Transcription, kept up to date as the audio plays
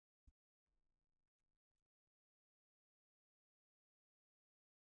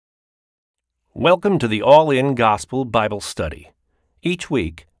Welcome to the All-In Gospel Bible Study. Each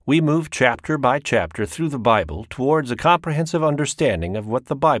week, we move chapter by chapter through the Bible towards a comprehensive understanding of what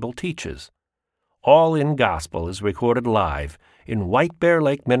the Bible teaches. All-In Gospel is recorded live in White Bear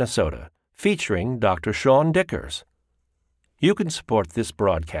Lake, Minnesota, featuring Dr. Sean Dickers. You can support this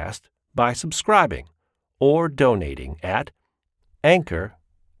broadcast by subscribing or donating at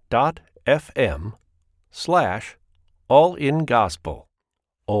anchor.fm/allingospel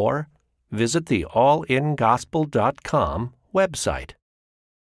or visit the allingospel.com website.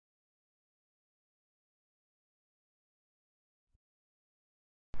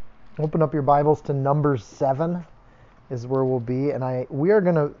 Open up your Bibles to Numbers 7 is where we'll be, and we are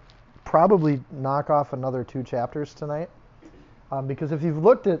going to probably knock off another 2 chapters tonight, because if you've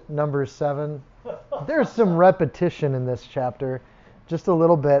looked at Numbers 7, there's some repetition in this chapter, just a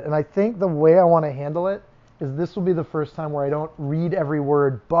little bit, and I think the way I want to handle it is this will be the first time where I don't read every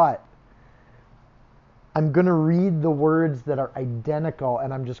word, but I'm going to read the words that are identical,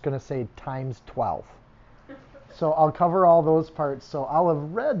 and I'm just going to say times 12. So I'll cover all those parts. So I'll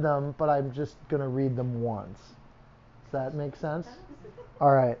have read them, but I'm just going to read them once. Does that make sense?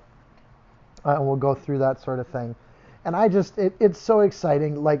 All right. And we'll go through that sort of thing. And it's so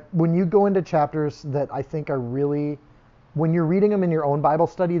exciting. Like when you go into chapters that I think are really, when you're reading them in your own Bible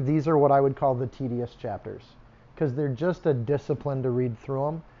study, these are what I would call the tedious chapters, because they're just a discipline to read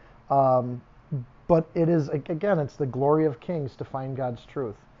through them. But it is, again, it's the glory of Kings to find God's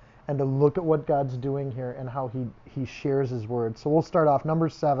truth and to look at what God's doing here and how he shares his word. So we'll start off,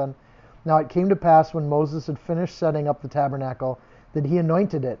 Numbers 7. Now it came to pass when Moses had finished setting up the tabernacle that he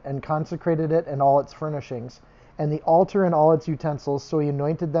anointed it and consecrated it and all its furnishings, and the altar and all its utensils, so he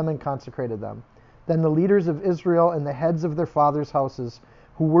anointed them and consecrated them. Then the leaders of Israel and the heads of their fathers' houses,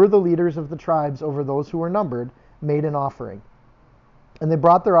 who were the leaders of the tribes over those who were numbered, made an offering. And they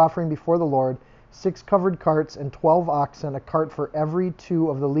brought their offering before the Lord, 6 covered carts and 12 oxen, a cart for every 2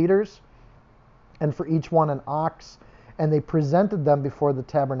 of the leaders, and for each one an ox, and they presented them before the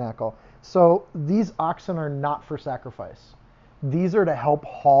tabernacle. So these oxen are not for sacrifice. These are to help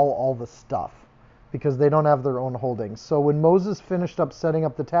haul all the stuff, because they don't have their own holdings. So when Moses finished up setting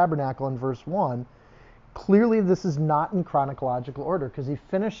up the tabernacle in verse 1, clearly this is not in chronological order, because he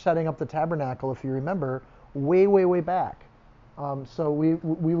finished setting up the tabernacle, if you remember, way, way, way back. So we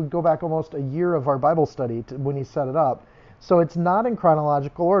would go back almost a year of our Bible study to when he set it up. So it's not in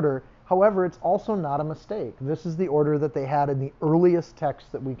chronological order. However, it's also not a mistake. This is the order that they had in the earliest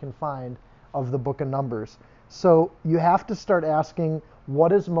text that we can find of the book of Numbers. So you have to start asking,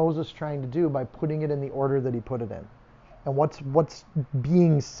 what is Moses trying to do by putting it in the order that he put it in? And what's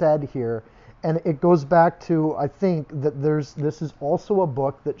being said here? And it goes back to, I think, that this is also a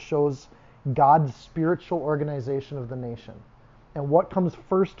book that shows God's spiritual organization of the nation. And what comes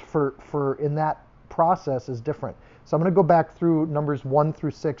first for in that process is different. So I'm going to go back through Numbers 1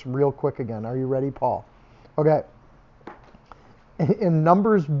 through 6 real quick again. Are you ready, Paul? Okay. In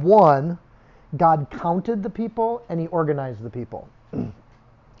Numbers 1, God counted the people and he organized the people. In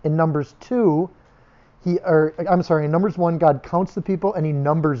Numbers 2, in Numbers 1, God counts the people and he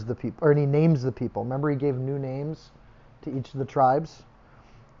numbers the people, and he names the people. Remember, he gave new names to each of the tribes.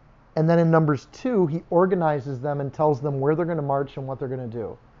 And then in Numbers 2, he organizes them and tells them where they're going to march and what they're going to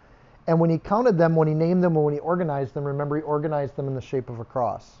do. And when he counted them, when he named them, and when he organized them, remember, he organized them in the shape of a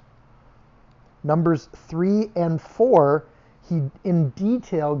cross. Numbers 3 and 4, he in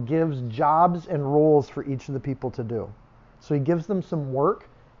detail gives jobs and roles for each of the people to do. So he gives them some work,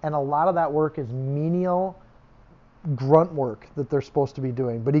 and a lot of that work is menial grunt work that they're supposed to be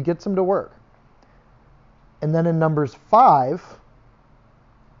doing. But he gets them to work. And then in Numbers 5,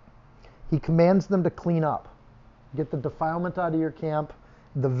 he commands them to clean up. Get the defilement out of your camp,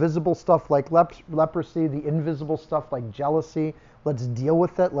 the visible stuff like leprosy, the invisible stuff like jealousy. Let's deal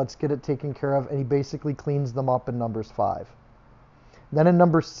with it. Let's get it taken care of. And he basically cleans them up in Numbers 5. Then in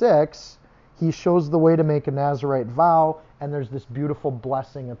Numbers 6, he shows the way to make a Nazirite vow, and there's this beautiful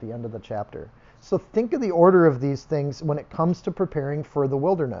blessing at the end of the chapter. So think of the order of these things when it comes to preparing for the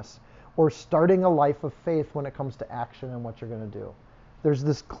wilderness, or starting a life of faith when it comes to action and what you're going to do. There's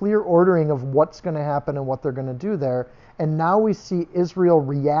this clear ordering of what's going to happen and what they're going to do there. And now we see Israel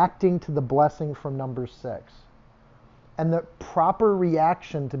reacting to the blessing from Numbers 6. And the proper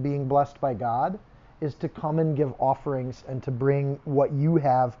reaction to being blessed by God is to come and give offerings and to bring what you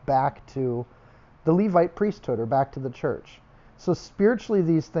have back to the Levite priesthood or back to the church. So spiritually,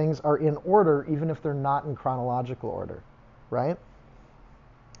 these things are in order, even if they're not in chronological order, right?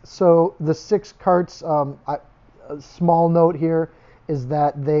 So the 6 carts, a small note here, is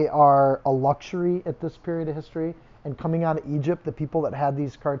that they are a luxury at this period of history. And coming out of Egypt, the people that had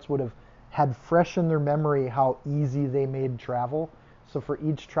these carts would have had fresh in their memory how easy they made travel. So for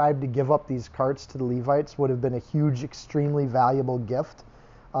each tribe to give up these carts to the Levites would have been a huge, extremely valuable gift,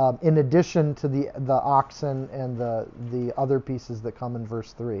 in addition to the oxen and the other pieces that come in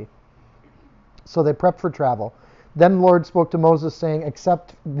verse 3. So they prepped for travel. Then the Lord spoke to Moses, saying,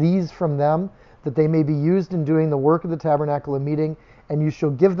 accept these from them, that they may be used in doing the work of the tabernacle of meeting, and you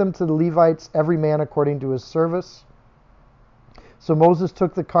shall give them to the Levites, every man according to his service. So Moses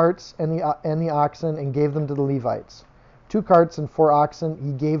took the carts and the oxen and gave them to the Levites. 2 carts and 4 oxen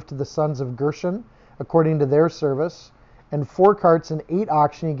he gave to the sons of Gershon, according to their service, and 4 carts and 8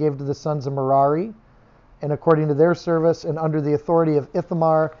 oxen he gave to the sons of Merari, and according to their service, and under the authority of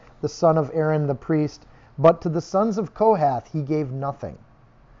Ithamar, the son of Aaron the priest. But to the sons of Kohath he gave nothing,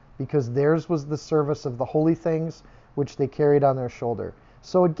 because theirs was the service of the holy things which they carried on their shoulder.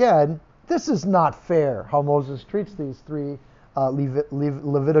 So again, this is not fair how Moses treats these 3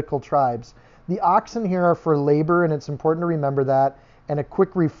 Levitical tribes. The oxen here are for labor, and it's important to remember that. And a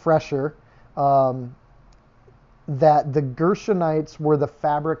quick refresher, that the Gershonites were the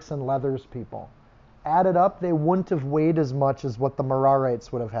fabrics and leathers people. Added up, they wouldn't have weighed as much as what the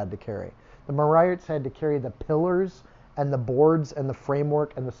Merarites would have had to carry. The Merarites had to carry the pillars and the boards and the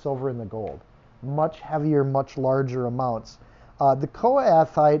framework and the silver and the gold. Much heavier, much larger amounts. The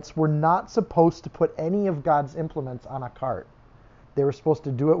Kohathites were not supposed to put any of God's implements on a cart. They were supposed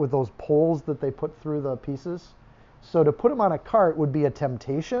to do it with those poles that they put through the pieces. So to put them on a cart would be a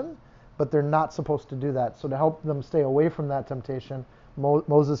temptation, but they're not supposed to do that. So to help them stay away from that temptation,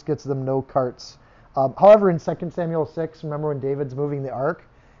 Moses gets them no carts. However, in 2 Samuel 6, remember when David's moving the ark,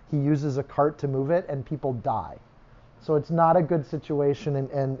 he uses a cart to move it and people die. So it's not a good situation,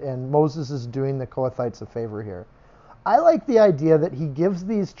 and Moses is doing the Kohathites a favor here. I like the idea that he gives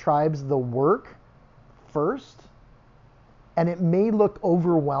these tribes the work first, and it may look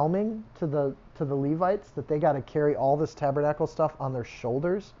overwhelming to the Levites that they got to carry all this tabernacle stuff on their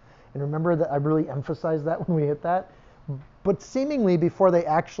shoulders. And remember that I really emphasized that when we hit that. But seemingly before they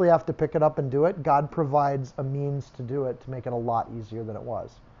actually have to pick it up and do it, God provides a means to do it to make it a lot easier than it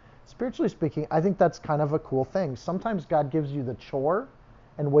was. Spiritually speaking, I think that's kind of a cool thing. Sometimes God gives you the chore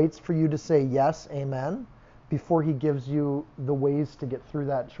and waits for you to say yes, amen, before he gives you the ways to get through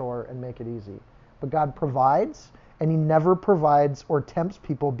that chore and make it easy. But God provides, and he never provides or tempts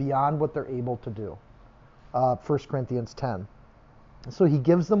people beyond what they're able to do. 1 Corinthians 10. So he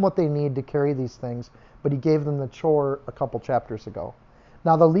gives them what they need to carry these things, but he gave them the chore a couple chapters ago.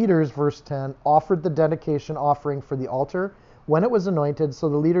 Now the leaders, verse 10, offered the dedication offering for the altar when it was anointed. So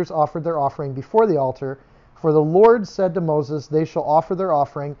the leaders offered their offering before the altar. For the Lord said to Moses, they shall offer their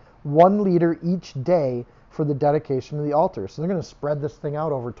offering 1 liter each day for the dedication of the altar. So they're going to spread this thing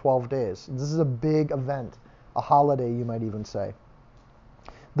out over 12 days. This is a big event, a holiday, you might even say.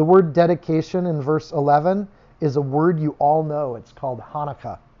 The word dedication in verse 11 is a word you all know. It's called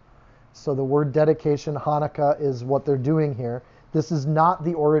Hanukkah. So the word dedication, Hanukkah, is what they're doing here. This is not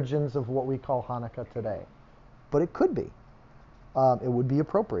the origins of what we call Hanukkah today, but it could be. It would be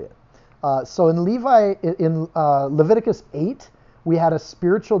appropriate. So in Leviticus 8, we had a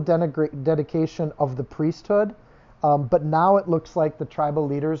spiritual dedication of the priesthood, but now it looks like the tribal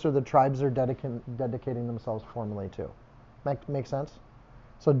leaders or the tribes are dedicating themselves formally too. Make sense?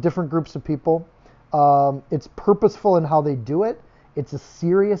 So different groups of people. It's purposeful in how they do it. It's a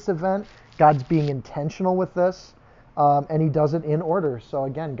serious event. God's being intentional with this, and he does it in order. So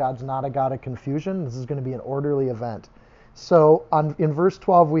again, God's not a God of confusion. This is going to be an orderly event. So in verse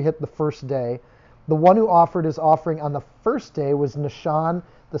 12, we hit the first day. The one who offered his offering on the first day was Nahshon,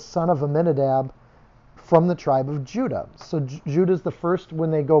 the son of Amminadab, from the tribe of Judah. So Judah's the first when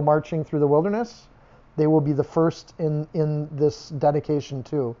they go marching through the wilderness. They will be the first in this dedication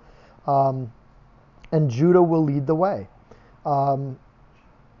too. And Judah will lead the way. And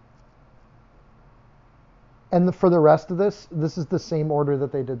for the rest of this is the same order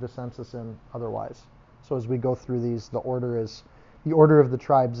that they did the census in otherwise. So as we go through these, the order of the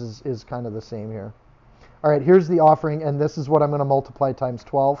tribes is kind of the same here. All right, here's the offering, and this is what I'm going to multiply times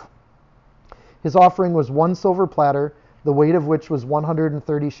 12. His offering was 1 silver platter, the weight of which was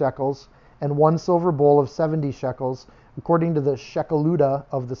 130 shekels, and 1 silver bowl of 70 shekels, according to the shekeluda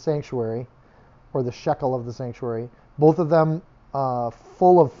of the sanctuary, or the shekel of the sanctuary. Both of them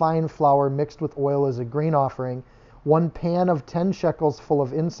full of fine flour mixed with oil as a grain offering. 1 pan of 10 shekels full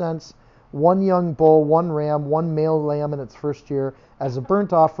of incense. 1 young bull, 1 ram, 1 male lamb in its first year as a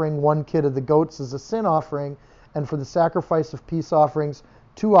burnt offering, 1 kid of the goats as a sin offering, and for the sacrifice of peace offerings,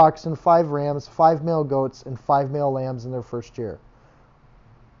 2 oxen, 5 rams, 5 male goats, and 5 male lambs in their first year.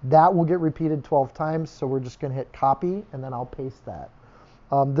 That will get repeated 12 times, so we're just going to hit copy, and then I'll paste that.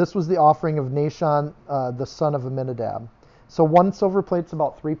 This was the offering of Nashon, the son of Amminadab. So 1 silver plate's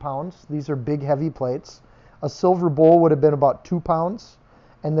about 3 pounds. These are big, heavy plates. A silver bowl would have been about 2 pounds,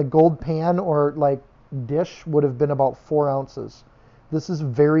 and the gold pan or like dish would have been about 4 ounces. This is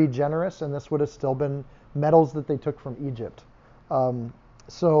very generous, and this would have still been metals that they took from Egypt.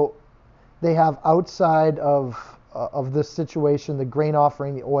 So they have outside of this situation the grain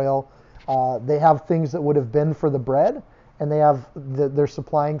offering, the oil. They have things that would have been for the bread, and they're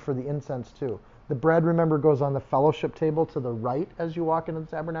supplying for the incense too. The bread, remember, goes on the fellowship table to the right as you walk into the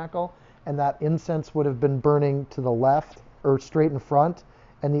tabernacle, and that incense would have been burning to the left or straight in front,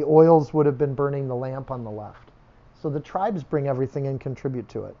 and the oils would have been burning the lamp on the left. So the tribes bring everything and contribute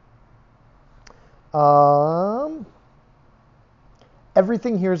to it.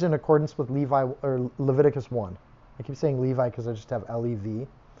 Everything here is in accordance with Levi or Leviticus 1. I keep saying Levi because I just have L-E-V.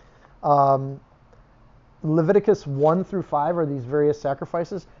 Leviticus 1 through 5 are these various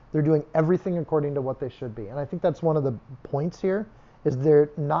sacrifices. They're doing everything according to what they should be. And I think that's one of the points here, is they're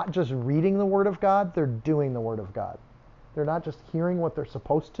not just reading the Word of God, they're doing the Word of God. They're not just hearing what they're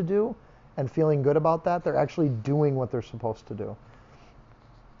supposed to do and feeling good about that, they're actually doing what they're supposed to do.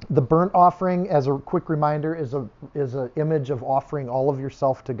 The burnt offering, as a quick reminder, is an image of offering all of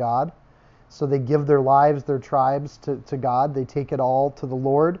yourself to God. So they give their lives, their tribes to God. They take it all to the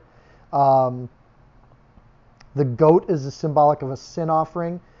Lord. The goat is a symbolic of a sin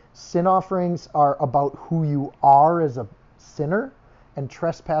offering. Sin offerings are about who you are as a sinner, and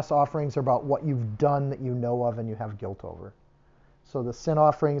trespass offerings are about what you've done that you know of and you have guilt over. So the sin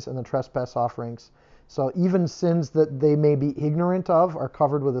offerings and the trespass offerings. So even sins that they may be ignorant of are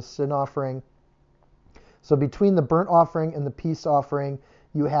covered with a sin offering. So between the burnt offering and the peace offering,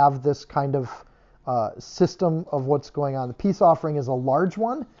 you have this kind of system of what's going on. The peace offering is a large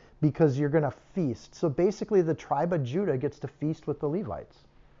one because you're going to feast. So basically the tribe of Judah gets to feast with the Levites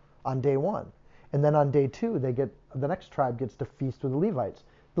on day 1. And then on day 2, the next tribe gets to feast with the Levites.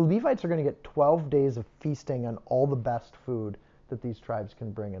 The Levites are going to get 12 days of feasting on all the best food that these tribes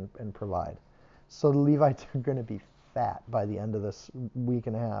can bring and provide. So the Levites are going to be fat by the end of this week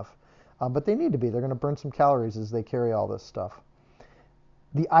and a half. But they need to be. They're going to burn some calories as they carry all this stuff.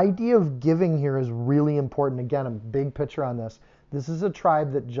 The idea of giving here is really important. Again, a big picture on this. This is a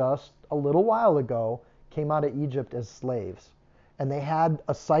tribe that just a little while ago came out of Egypt as slaves. And they had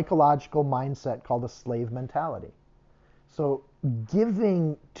a psychological mindset called a slave mentality. So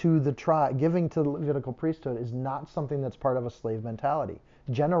giving to the tribe, giving to the Levitical priesthood is not something that's part of a slave mentality.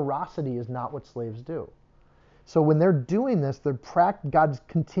 Generosity is not what slaves do. So when they're doing this, God's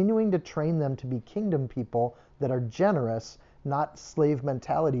continuing to train them to be kingdom people that are generous, not slave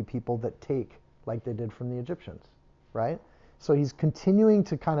mentality people that take like they did from the Egyptians, right? So he's continuing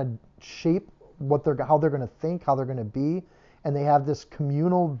to kind of shape how they're going to think, how they're going to be, and they have this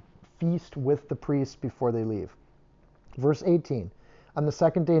communal feast with the priests before they leave. Verse 18, on the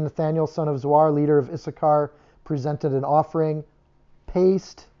second day, Nathaniel, son of Zuar, leader of Issachar, presented an offering,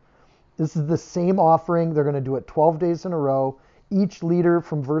 paste. This is the same offering. They're going to do it 12 days in a row. Each leader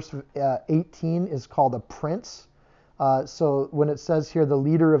from verse 18 is called a prince. So when it says here, the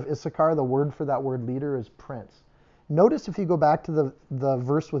leader of Issachar, the word for that word leader is prince. Notice if you go back to the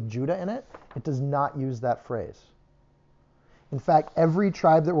verse with Judah in it, it does not use that phrase. In fact, every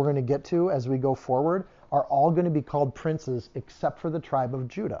tribe that we're going to get to as we go forward are all going to be called princes except for the tribe of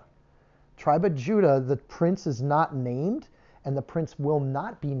Judah. Tribe of Judah, the prince is not named, and the prince will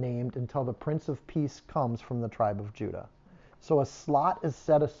not be named until the Prince of Peace comes from the tribe of Judah. So a slot is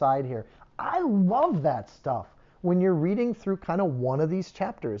set aside here. I love that stuff. When you're reading through kind of one of these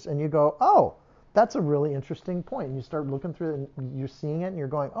chapters and you go, oh, that's a really interesting point. And you start looking through it and you're seeing it and you're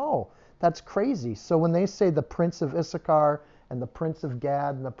going, oh, that's crazy. So when they say the Prince of Issachar and the Prince of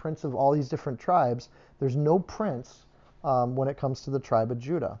Gad and the Prince of all these different tribes, there's no prince when it comes to the tribe of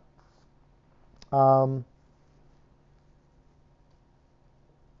Judah.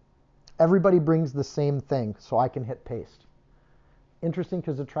 Everybody brings the same thing, so I can hit paste. Interesting,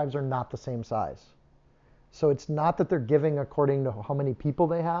 because the tribes are not the same size. So it's not that they're giving according to how many people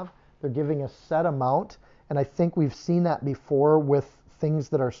they have. They're giving a set amount, and I think we've seen that before with things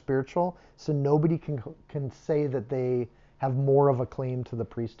that are spiritual, so nobody can say that they have more of a claim to the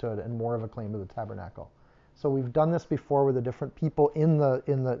priesthood and more of a claim to the tabernacle. So we've done this before where the different people in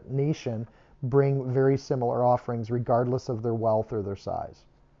the nation bring very similar offerings regardless of their wealth or their size.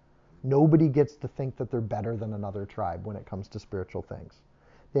 Nobody gets to think that they're better than another tribe when it comes to spiritual things.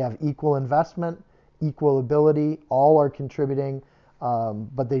 They have equal investment, equal ability, all are contributing,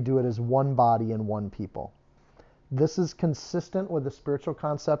 but they do it as one body and one people. This is consistent with the spiritual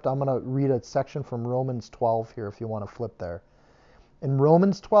concept. I'm going to read a section from Romans 12 here if you want to flip there. In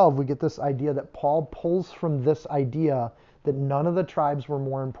Romans 12, we get this idea that Paul pulls from this idea that none of the tribes were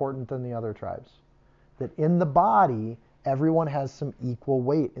more important than the other tribes. That in the body, everyone has some equal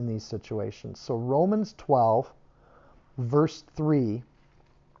weight in these situations. So Romans 12, verse 3,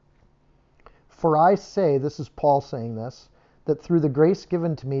 for I say, this is Paul saying this, that through the grace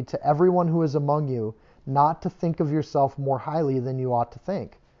given to me to everyone who is among you, not to think of yourself more highly than you ought to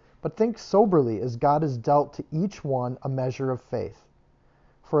think, but think soberly as God has dealt to each one a measure of faith.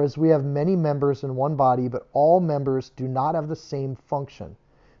 For as we have many members in one body, but all members do not have the same function,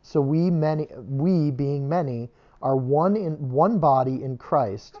 so we being many, are one body in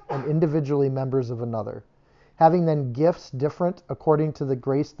Christ and individually members of another. Having then gifts different according to the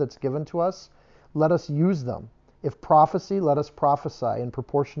grace that's given to us, let us use them. If prophecy, let us prophesy in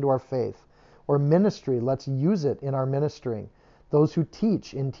proportion to our faith. Or ministry, let's use it in our ministering. Those who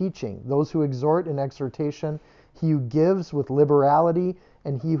teach in teaching. Those who exhort in exhortation. He who gives with liberality,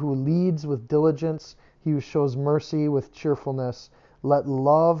 and he who leads with diligence. He who shows mercy with cheerfulness. Let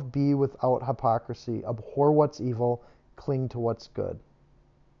love be without hypocrisy. Abhor what's evil. Cling to what's good.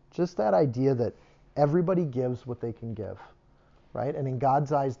 Just that idea that everybody gives what they can give, right? And in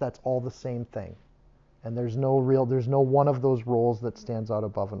God's eyes, that's all the same thing. And there's no one of those roles that stands out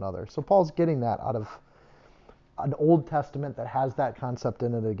above another. So Paul's getting that out of an Old Testament that has that concept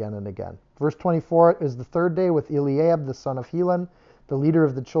in it again and again. Verse 24 is the third day with Eliab, the son of Helon, the leader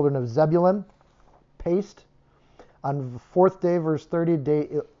of the children of Zebulun. Paste. On the fourth day, verse 30, day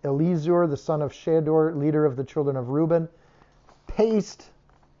Elizur, the son of Shedor, leader of the children of Reuben. Paste.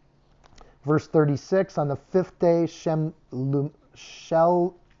 Verse 36, on the fifth day,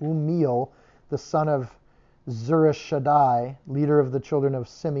 Shelumiel, the son of Zurishaddai, leader of the children of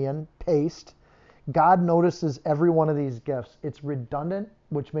Simeon. Paste. God notices every one of these gifts. It's redundant,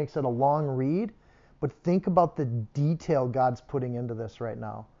 which makes it a long read, but think about the detail God's putting into this right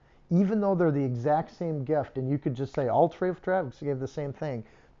now. Even though they're the exact same gift, and you could just say all tribes gave the same thing,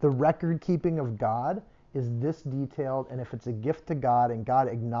 the record keeping of God is this detailed, and if it's a gift to God and God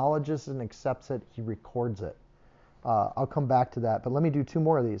acknowledges and accepts it, he records it. I'll come back to that, but let me do two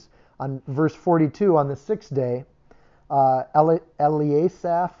more of these. On verse 42, on the sixth day,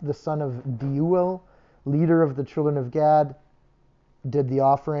 Eliasaph, the son of Deuel, leader of the children of Gad, did the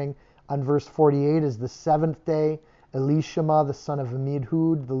offering. On verse 48 is the seventh day, Elishama, the son of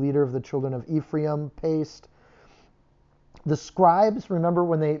Amidhud, the leader of the children of Ephraim. Paste. The scribes, remember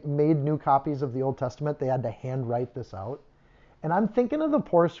when they made new copies of the Old Testament, they had to handwrite this out. And I'm thinking of the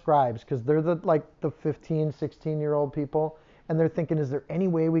poor scribes, because they're the 15, 16-year-old people, and they're thinking, is there any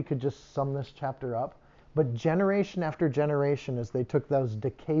way we could just sum this chapter up? But generation after generation, as they took those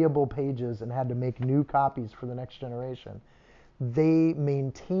decayable pages and had to make new copies for the next generation, they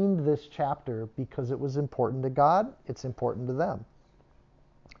maintained this chapter because it was important to God, it's important to them.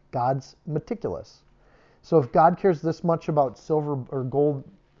 God's meticulous. So if God cares this much about silver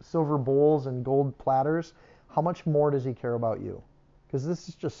bowls and gold platters, how much more does he care about you? Because this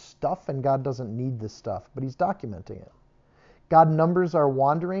is just stuff, and God doesn't need this stuff, but he's documenting it. God numbers our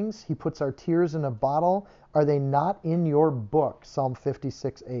wanderings. He puts our tears in a bottle. Are they not in your book? Psalm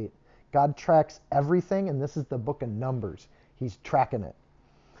 56:8. God tracks everything, and this is the book of Numbers. He's tracking it.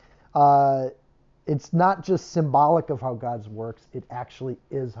 It's not just symbolic of how God works. It actually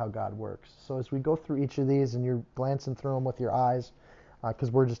is how God works. So as we go through each of these, and you're glancing through them with your eyes,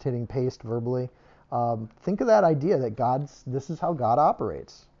 because we're just hitting paste verbally, think of that idea that this is how God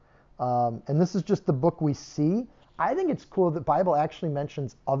operates. And this is just the book we see. I think it's cool that the Bible actually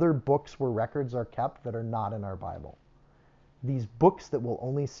mentions other books where records are kept that are not in our Bible. These books that we'll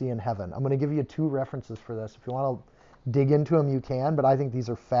only see in heaven. I'm going to give you two references for this. If you want to dig into them, you can, but I think these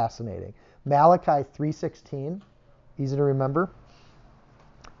are fascinating. Malachi 3:16, easy to remember.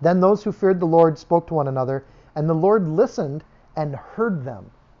 Then those who feared the Lord spoke to one another, and the Lord listened and heard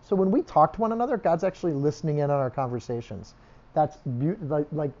them. So when we talk to one another, God's actually listening in on our conversations. That's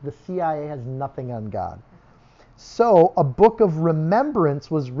like the CIA has nothing on God. So a book of remembrance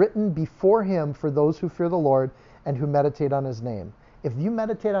was written before him for those who fear the Lord and who meditate on his name. If you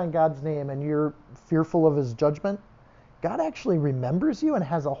meditate on God's name and you're fearful of his judgment, God actually remembers you and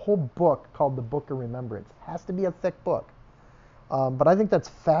has a whole book called the Book of Remembrance. It has to be a thick book. But I think that's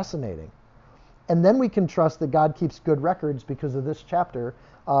fascinating. And then we can trust that God keeps good records because of this chapter,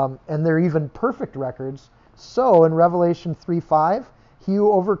 and they're even perfect records. So in Revelation 3:5, he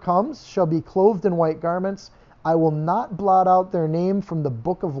who overcomes shall be clothed in white garments. I will not blot out their name from the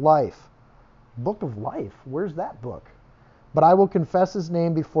book of life. Book of life? Where's that book? But I will confess his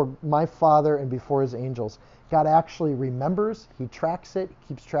name before my Father and before his angels. God actually remembers, he tracks it, he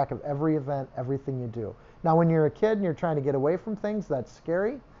keeps track of every event, everything you do. Now, when you're a kid and you're trying to get away from things, that's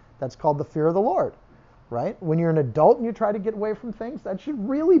scary. That's called the fear of the Lord, right? When you're an adult and you try to get away from things, that should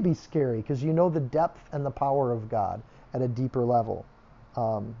really be scary because you know the depth and the power of God at a deeper level.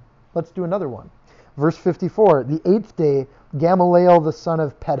 Let's do another one. Verse 54, the 8th day, Gamaliel, the son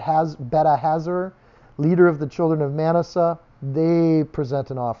of Pedahazur, leader of the children of Manasseh, they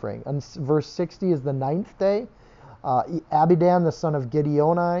present an offering. And verse 60 is the 9th day. Abidan, the son of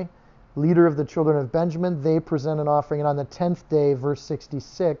Gideoni, leader of the children of Benjamin, they present an offering. And on the 10th day, verse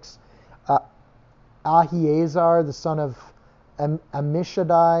 66, Ahiezer, the son of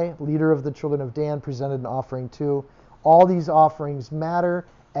Ammishaddai, leader of the children of Dan, presented an offering too. All these offerings matter,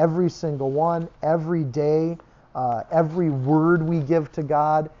 every single one, every day, every word we give to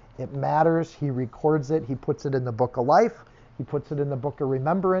God, it matters. He records it. He puts it in the book of life. He puts it in the book of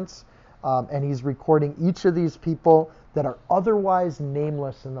remembrance. And he's recording each of these people that are otherwise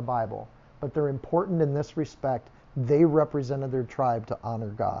nameless in the Bible. But they're important in this respect. They represented their tribe to honor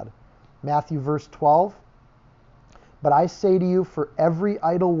God. Matthew verse 12. But I say to you, for every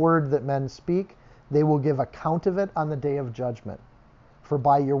idle word that men speak, they will give account of it on the day of judgment. For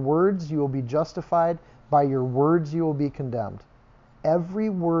by your words you will be justified, by your words you will be condemned. Every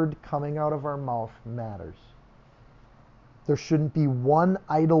word coming out of our mouth matters. There shouldn't be one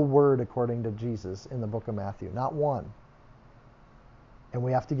idle word, according to Jesus, in the book of Matthew. Not one. And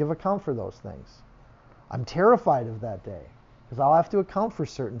we have to give account for those things. I'm terrified of that day, because I'll have to account for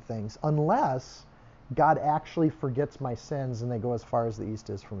certain things, unless God actually forgets my sins and they go as far as the east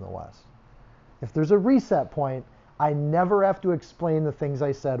is from the west. If there's a reset point, I never have to explain the things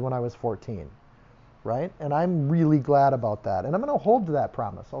I said when I was 14. Right? And I'm really glad about that. And I'm going to hold to that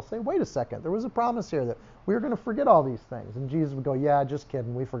promise. I'll say, wait a second, there was a promise here that we were going to forget all these things. And Jesus would go, yeah, just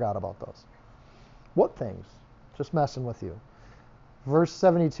kidding, we forgot about those. What things? Just messing with you. Verse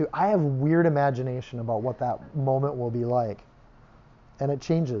 72, I have weird imagination about what that moment will be like. And it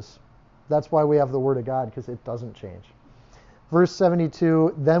changes. That's why we have the Word of God, because it doesn't change. Verse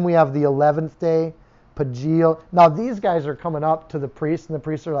 72, then we have the 11th day, Pagiel. Now these guys are coming up to the priest, and the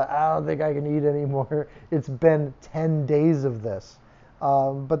priests are like, I don't think I can eat anymore. It's been 10 days of this.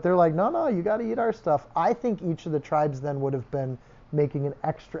 But they're like, no, you got to eat our stuff. I think each of the tribes then would have been making an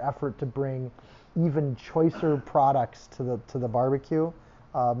extra effort to bring even choicer products to the barbecue.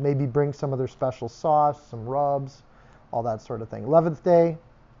 Maybe bring some of their special sauce, some rubs, all that sort of thing. 11th day,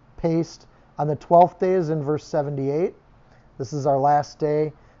 paste. On the 12th day is in verse 78. This is our last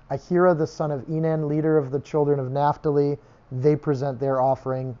day. Ahira, the son of Enan, leader of the children of Naphtali, they present their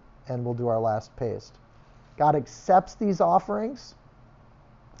offering, and we'll do our last paste. God accepts these offerings.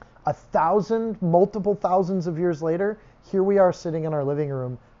 1,000, multiple thousands of years later, here we are sitting in our living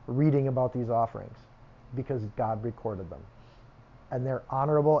room reading about these offerings because God recorded them. And they're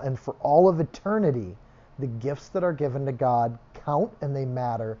honorable, and for all of eternity, the gifts that are given to God count and they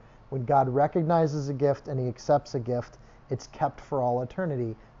matter. When God recognizes a gift and he accepts a gift, it's kept for all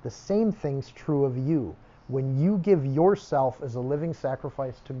eternity. The same thing's true of you. When you give yourself as a living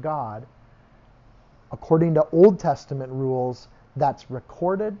sacrifice to God, according to Old Testament rules, that's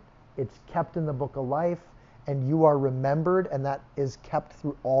recorded, it's kept in the book of life, and you are remembered, and that is kept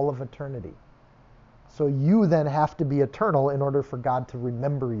through all of eternity. So you then have to be eternal in order for God to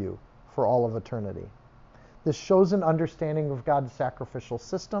remember you for all of eternity. This shows an understanding of God's sacrificial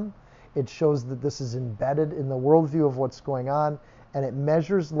system. It shows that this is embedded in the worldview of what's going on, and it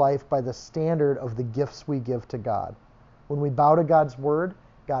measures life by the standard of the gifts we give to God. When we bow to God's word,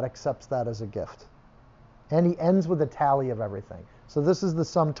 God accepts that as a gift. And he ends with a tally of everything. So this is the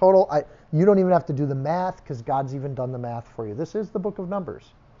sum total. You don't even have to do the math because God's even done the math for you. This is the book of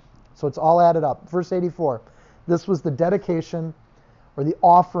Numbers. So it's all added up. Verse 84. This was the dedication or the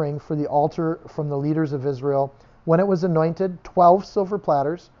offering for the altar from the leaders of Israel. When it was anointed, 12 silver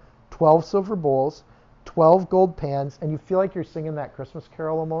platters, 12 silver bowls, 12 gold pans, and you feel like you're singing that Christmas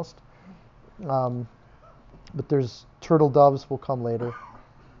carol almost. But there's turtle doves will come later.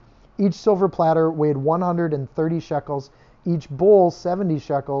 Each silver platter weighed 130 shekels, each bowl 70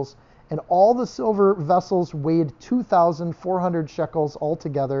 shekels, and all the silver vessels weighed 2,400 shekels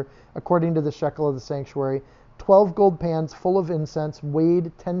altogether, according to the shekel of the sanctuary. 12 gold pans full of incense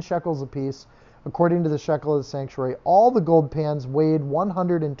weighed 10 shekels apiece, according to the shekel of the sanctuary. All the gold pans weighed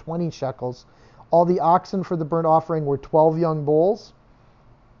 120 shekels. All the oxen for the burnt offering were 12 young bulls,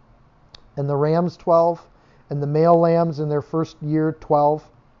 and the rams 12, and the male lambs in their first year 12,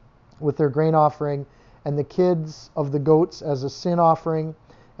 with their grain offering, and the kids of the goats as a sin offering,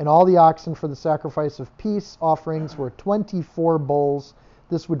 and all the oxen for the sacrifice of peace offerings were 24 bulls.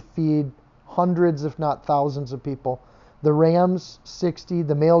 This would feed hundreds, if not thousands of people. The rams, 60.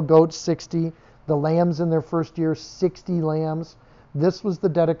 The male goats, 60. The lambs in their first year, 60 lambs. This was the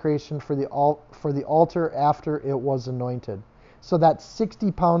dedication for the altar after it was anointed. So that's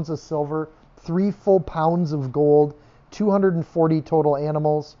 60 pounds of silver, 3 full pounds of gold, 240 total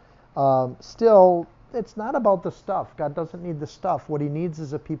animals. Still, it's not about the stuff. God doesn't need the stuff. What he needs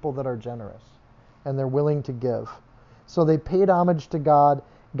is a people that are generous and they're willing to give. So they paid homage to God.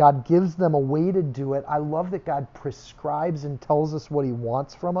 God gives them a way to do it. I love that God prescribes and tells us what he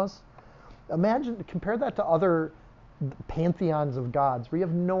wants from us. Imagine, compare that to other pantheons of gods where you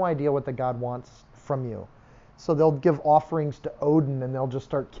have no idea what the God wants from you. So they'll give offerings to Odin and they'll just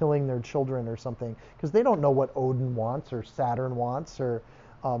start killing their children or something because they don't know what Odin wants or Saturn wants or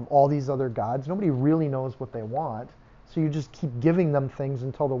all these other gods. Nobody really knows what they want. So you just keep giving them things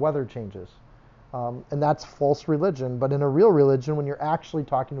until the weather changes. And that's false religion. But in a real religion, when you're actually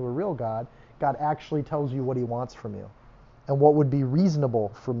talking to a real God, God actually tells you what he wants from you and what would be reasonable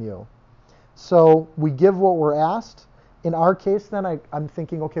from you. So we give what we're asked. In our case, then, I'm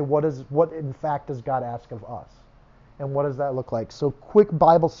thinking, okay, what in fact does God ask of us? And what does that look like? So quick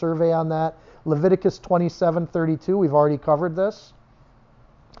Bible survey on that. Leviticus 27:32, we've already covered this.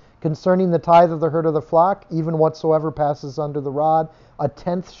 Concerning the tithe of the herd of the flock, even whatsoever passes under the rod,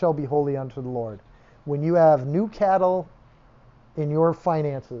 1/10 shall be holy unto the Lord. When you have new cattle in your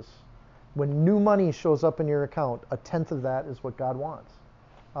finances, when new money shows up in your account, 1/10 of that is what God wants.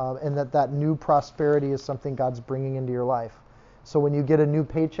 And that new prosperity is something God's bringing into your life. So when you get a new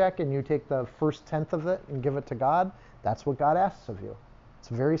paycheck and you take the first 1/10 of it and give it to God, that's what God asks of you. It's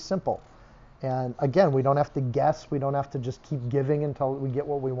very simple. And again, we don't have to guess. We don't have to just keep giving until we get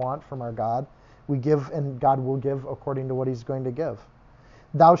what we want from our God. We give, and God will give according to what he's going to give.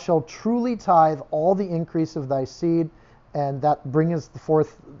 Thou shalt truly tithe all the increase of thy seed, and that brings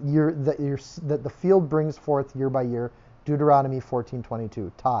forth year that the field brings forth year by year. Deuteronomy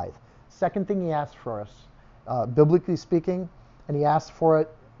 14:22. Tithe. Second thing he asks for us, biblically speaking, and he asks for it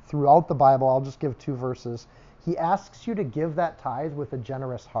throughout the Bible. I'll just give 2 verses. He asks you to give that tithe with a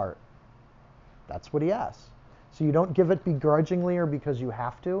generous heart. That's what he asks. So you don't give it begrudgingly or because you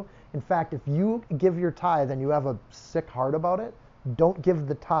have to. In fact, if you give your tithe and you have a sick heart about it, don't give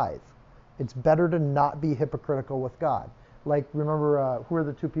the tithe. It's better to not be hypocritical with God. Like, remember, who are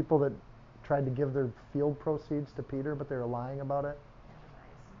the 2 people that tried to give their field proceeds to Peter, but they were lying about it?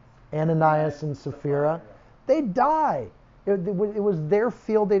 Ananias and Sapphira. They die. It was their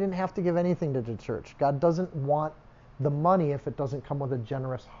field. They didn't have to give anything to the church. God doesn't want the money if it doesn't come with a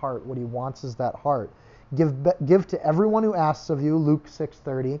generous heart. What he wants is that heart. Give to everyone who asks of you, Luke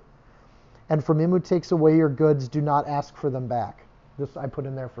 6:30. And from him who takes away your goods, do not ask for them back. This I put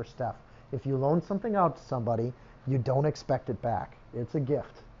in there for Steph. If you loan something out to somebody, you don't expect it back. It's a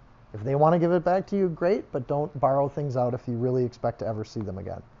gift. If they want to give it back to you, great, but don't borrow things out if you really expect to ever see them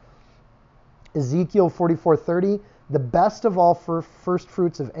again. Ezekiel 44:30, the best of all first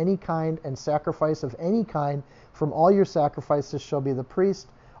fruits of any kind and sacrifice of any kind from all your sacrifices shall be the priest.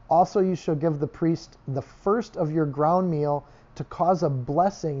 Also you shall give the priest the first of your ground meal to cause a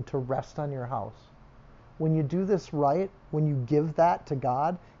blessing to rest on your house. When you do this right, when you give that to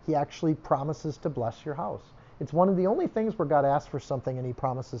God, he actually promises to bless your house. It's one of the only things where God asks for something and he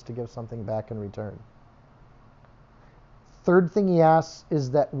promises to give something back in return. Third thing he asks is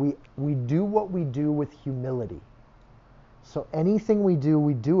that we do what we do with humility. So anything we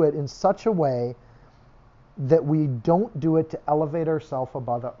do it in such a way that we don't do it to elevate ourselves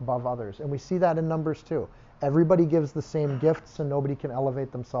above others. And we see that in Numbers too. Everybody gives the same gift, so nobody can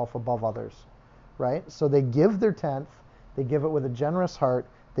elevate themselves above others, right? So they give their 10th, they give it with a generous heart,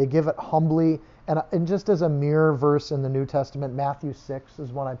 they give it humbly, and just as a mirror verse in the New Testament, Matthew 6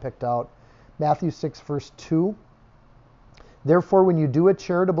 is one I picked out. Matthew 6 verse 2. Therefore, when you do a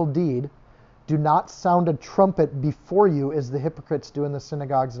charitable deed, do not sound a trumpet before you as the hypocrites do in the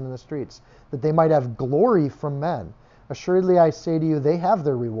synagogues and in the streets, that they might have glory from men. Assuredly, I say to you, they have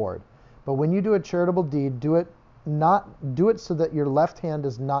their reward. But when you do a charitable deed, do it so that your left hand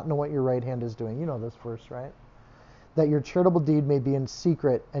does not know what your right hand is doing. You know this verse, right? That your charitable deed may be in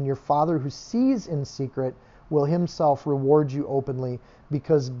secret, and your Father who sees in secret will himself reward you openly,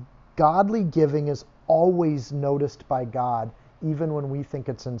 because godly giving is always noticed by God, even when we think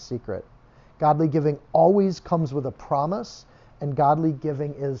it's in secret. Godly giving always comes with a promise, and godly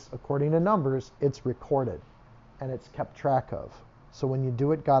giving is, according to Numbers, it's recorded, and it's kept track of. So when you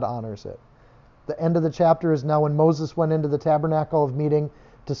do it, God honors it. The end of the chapter is now when Moses went into the tabernacle of meeting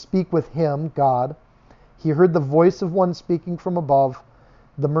to speak with him, God. He heard the voice of one speaking from above.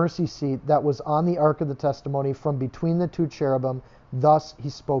 the mercy seat that was on the ark of the testimony from between the two cherubim. Thus he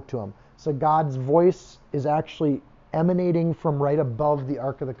spoke to him. So God's voice is actually emanating from right above the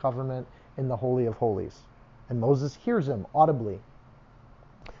ark of the covenant in the Holy of Holies. And Moses hears him audibly.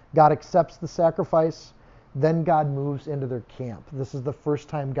 God accepts the sacrifice. Then God moves into their camp. This is the first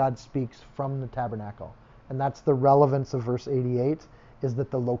time God speaks from the tabernacle. And that's the relevance of verse 88, is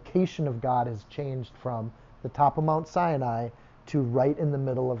that the location of God has changed from the top of Mount Sinai to right in the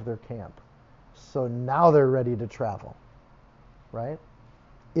middle of their camp. So now they're ready to travel, right?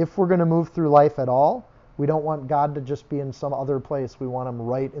 If we're going to move through life at all, we don't want God to just be in some other place. We want him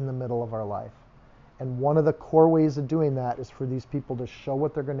right in the middle of our life. And one of the core ways of doing that is for these people to show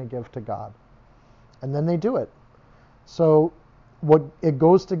what they're going to give to God. And then they do it. So it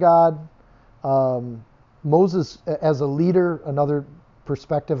goes to God. Moses, as a leader, another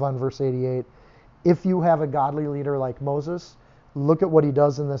perspective on verse 88, if you have a godly leader like Moses, look at what he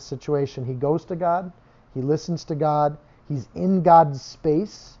does in this situation. He goes to God, he listens to God, he's in God's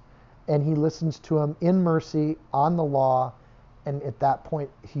space, and he listens to him in mercy on the law, and at that point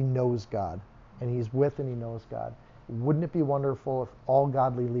he knows God, and he's with and he knows God. Wouldn't it be wonderful if all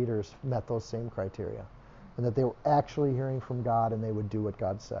godly leaders met those same criteria, and that they were actually hearing from God and they would do what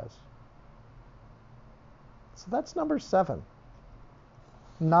God says? So that's number 7.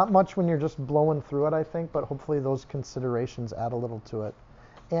 Not much when you're just blowing through it, I think, but hopefully those considerations add a little to it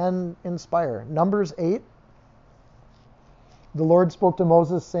and inspire. Numbers 8, the Lord spoke to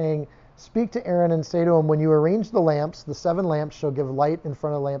Moses, saying, "Speak to Aaron and say to him, when you arrange the lamps, the 7 lamps shall give light in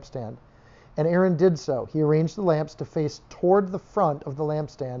front of the lampstand." And Aaron did so. He arranged the lamps to face toward the front of the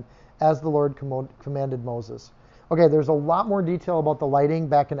lampstand as the Lord commanded Moses. Okay, there's a lot more detail about the lighting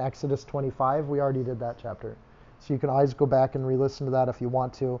back in Exodus 25. We already did that chapter. So you can always go back and re-listen to that if you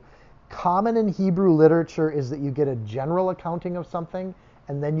want to. Common in Hebrew literature is that you get a general accounting of something,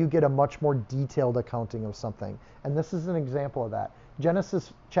 and then you get a much more detailed accounting of something. And this is an example of that.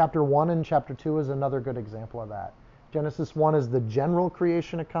 Genesis chapter 1 and chapter 2 is another good example of that. Genesis 1 is the general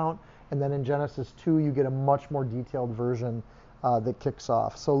creation account, and then in Genesis 2 you get a much more detailed version that kicks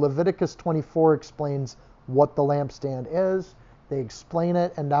off. So Leviticus 24 explains what the lampstand is. They explain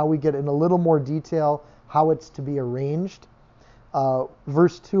it, and now we get in a little more detail how it's to be arranged.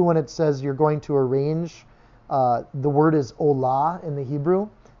 Verse 2, when it says you're going to arrange, the word is olah in the Hebrew.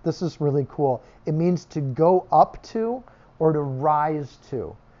 This is really cool. It means to go up to or to rise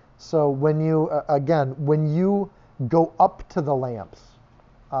to. So when you, when you go up to the lamps,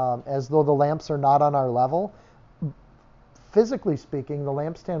 as though the lamps are not on our level, physically speaking, the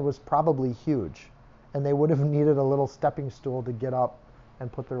lampstand was probably huge, and they would have needed a little stepping stool to get up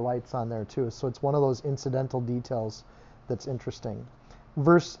and put their lights on there too. So it's one of those incidental details that's interesting.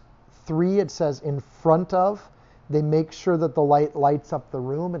 Verse 3, it says in front of. They make sure that the light lights up the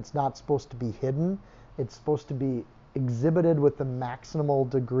room. It's not supposed to be hidden. It's supposed to be exhibited with the maximal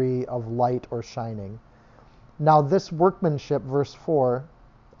degree of light or shining. Now this workmanship, verse 4,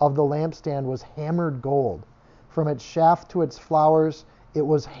 of the lampstand was hammered gold. From its shaft to its flowers, it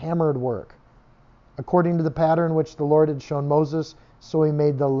was hammered work. According to the pattern which the Lord had shown Moses, so he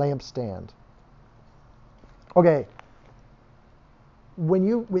made the lampstand. Okay,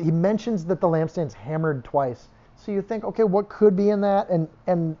 he mentions that the lampstand's hammered twice. So you think, okay, what could be in that?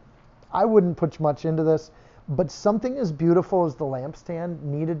 And I wouldn't put much into this, but something as beautiful as the lampstand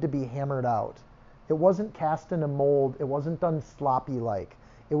needed to be hammered out. It wasn't cast in a mold. It wasn't done sloppy-like.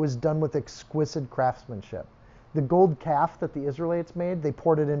 It was done with exquisite craftsmanship. The gold calf that the Israelites made, they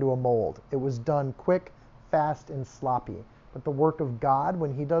poured it into a mold. It was done quick, fast, and sloppy. But the work of God,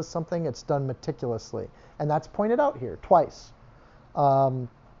 when he does something, it's done meticulously. And that's pointed out here twice.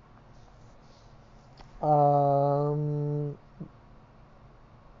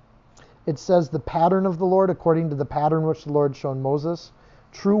 It says the pattern of the Lord, according to the pattern which the Lord shown Moses.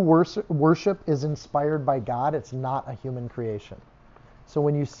 True worship is inspired by God. It's not a human creation. So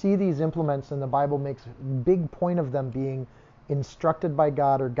when you see these implements, and the Bible makes a big point of them being instructed by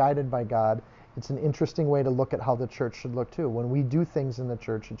God or guided by God, it's an interesting way to look at how the church should look too. When we do things in the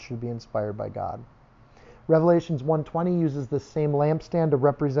church, it should be inspired by God. Revelations 1:20 uses the same lampstand to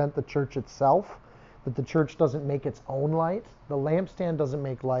represent the church itself, that the church doesn't make its own light. The lampstand doesn't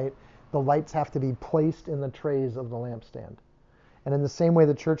make light. The lights have to be placed in the trays of the lampstand. And in the same way,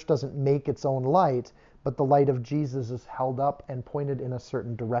 the church doesn't make its own light, but the light of Jesus is held up and pointed in a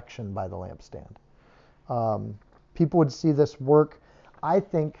certain direction by the lampstand. People would see this work. I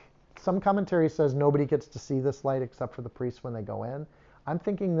think some commentary says nobody gets to see this light except for the priests when they go in. I'm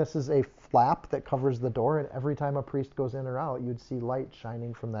thinking this is a flap that covers the door, and every time a priest goes in or out, you'd see light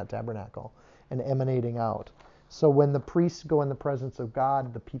shining from that tabernacle and emanating out. So when the priests go in the presence of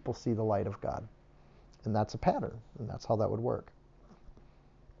God, the people see the light of God. And that's a pattern, and that's how that would work.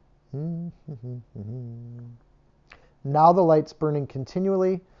 Now the light's burning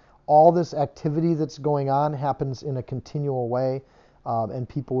continually. All this activity that's going on happens in a continual way, and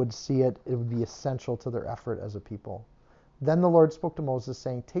people would see it. It would be essential to their effort as a people. Then the Lord spoke to Moses,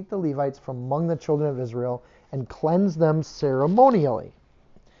 saying, take the Levites from among the children of Israel and cleanse them ceremonially.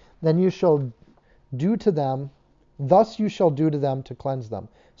 Then you shall do to them, thus you shall do to them to cleanse them.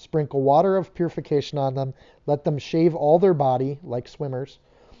 Sprinkle water of purification on them. Let them shave all their body like swimmers,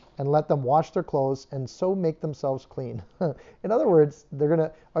 and let them wash their clothes, and so make themselves clean. In other words, they're going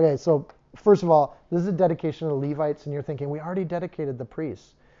to, okay, so first of all, this is a dedication of the Levites, and you're thinking, we already dedicated the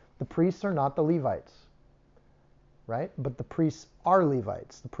priests. The priests are not the Levites, right? But the priests are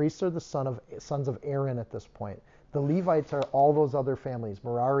Levites. The priests are the sons of Aaron at this point. The Levites are all those other families,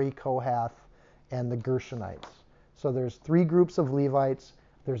 Merari, Kohath, and the Gershonites. So there's 3 groups of Levites.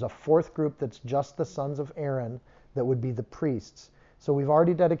 There's a 4th group that's just the sons of Aaron that would be the priests. So we've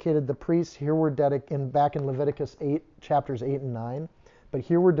already dedicated the priests. Here we're back in Leviticus 8, chapters 8 and 9. But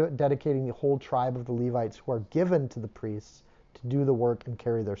here we're dedicating the whole tribe of the Levites who are given to the priests to do the work and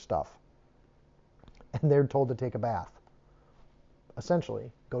carry their stuff. And they're told to take a bath.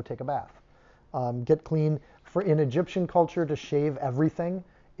 Essentially, go take a bath. Get clean. In Egyptian culture, to shave everything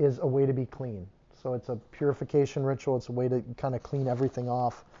is a way to be clean. So it's a purification ritual. It's a way to kind of clean everything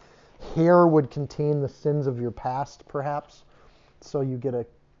off. Hair would contain the sins of your past, perhaps. So you get a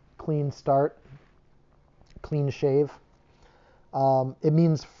clean start, clean shave. It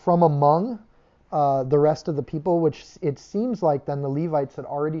means from among the rest of the people, which it seems like then the Levites had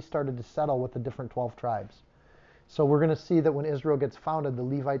already started to settle with the different 12 tribes. So we're going to see that when Israel gets founded, the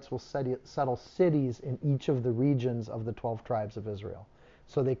Levites will settle cities in each of the regions of the 12 tribes of Israel.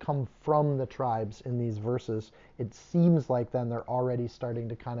 So they come from the tribes in these verses. It seems like then they're already starting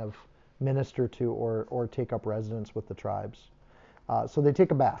to kind of minister to or take up residence with the tribes. So they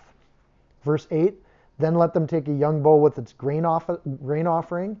take a bath. Verse 8, then let them take a young bull with its grain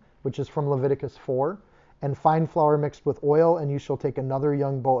offering, which is from Leviticus 4, and fine flour mixed with oil, and you shall take another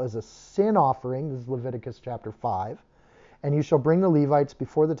young bull as a sin offering. This is Leviticus chapter 5. And you shall bring the Levites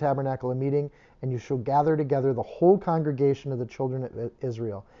before the tabernacle of meeting, and you shall gather together the whole congregation of the children of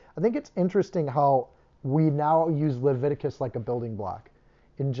Israel. I think it's interesting how we now use Leviticus like a building block.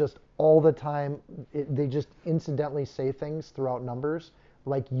 In just all the time, they just incidentally say things throughout Numbers,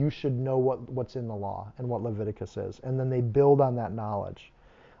 like you should know what's in the law and what Leviticus is. And then they build on that knowledge.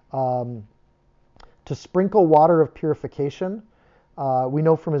 To sprinkle water of purification, we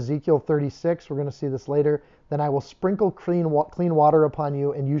know from Ezekiel 36, we're going to see this later, then I will sprinkle clean water upon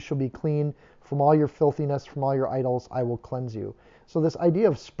you, and you shall be clean from all your filthiness, from all your idols, I will cleanse you. So this idea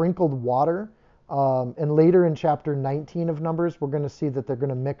of sprinkled water, and later in chapter 19 of Numbers, we're going to see that they're going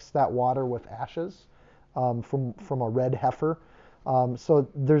to mix that water with ashes from a red heifer. So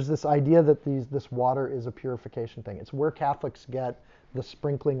there's this idea that this water is a purification thing. It's where Catholics get the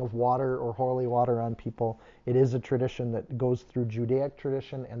sprinkling of water or holy water on people. It is a tradition that goes through Judaic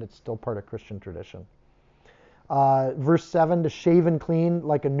tradition, and it's still part of Christian tradition. Verse 7, to shave and clean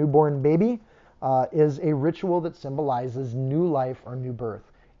like a newborn baby is a ritual that symbolizes new life or new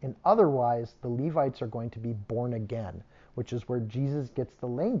birth. And otherwise, the Levites are going to be born again, which is where Jesus gets the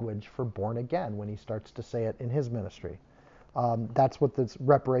language for born again when he starts to say it in his ministry. That's what that's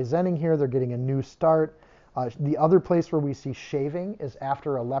representing here. They're getting a new start. The other place where we see shaving is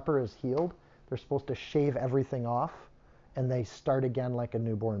after a leper is healed. They're supposed to shave everything off, and they start again like a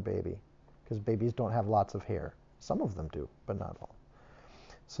newborn baby, because babies don't have lots of hair. Some of them do, but not all.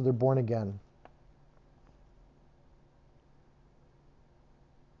 So they're born again.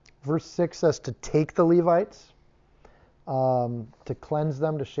 Verse 6 says to take the Levites, to cleanse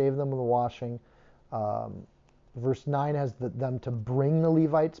them, to shave them with a washing. Verse 9 has them to bring the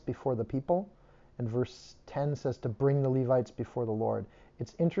Levites before the people. And verse 10 says to bring the Levites before the Lord.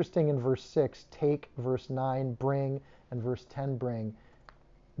 It's interesting in verse 6, take, verse 9, bring, and verse 10, bring.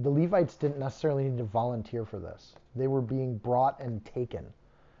 The Levites didn't necessarily need to volunteer for this. They were being brought and taken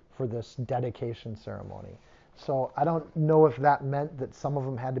for this dedication ceremony. So I don't know if that meant that some of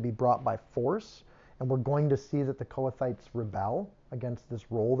them had to be brought by force, and we're going to see that the Kohathites rebel against this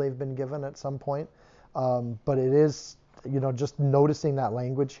role they've been given at some point. But it is, just noticing that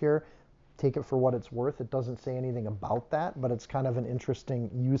language here, take it for what it's worth. It doesn't say anything about that, but it's kind of an interesting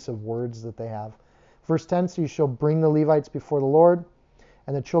use of words that they have. Verse 10, so you shall bring the Levites before the Lord,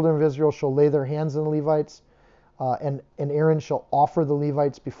 and the children of Israel shall lay their hands on the Levites, and Aaron shall offer the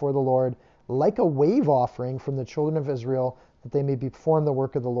Levites before the Lord like a wave offering from the children of Israel. that they may perform the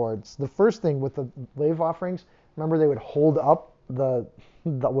work of the Lord. So the first thing with the wave offerings, remember they would hold up the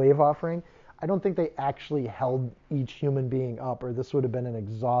wave offering. I don't think they actually held each human being up, or this would have been an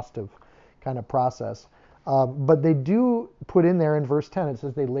exhaustive kind of process. But they do put in there in verse 10, it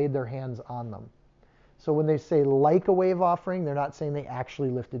says they laid their hands on them. So when they say like a wave offering, they're not saying they actually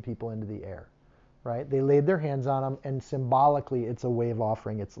lifted people into the air, right? They laid their hands on them, and symbolically it's a wave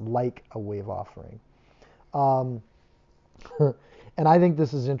offering. It's like a wave offering. And I think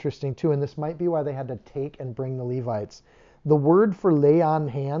this is interesting too, and this might be why they had to take and bring the Levites. The word for lay on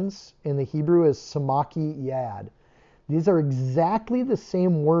hands in the Hebrew is samaki yad. These are exactly the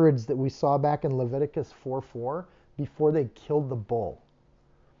same words that we saw back in Leviticus 4:4 before they killed the bull.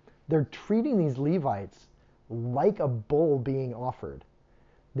 They're treating these Levites like a bull being offered.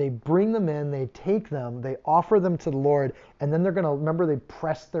 They bring them in, they take them, they offer them to the Lord, and then they're going to, remember they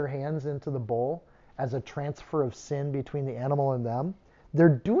press their hands into the bull as a transfer of sin between the animal and them. They're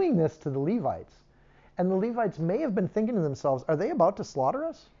doing this to the Levites. And the Levites may have been thinking to themselves, are they about to slaughter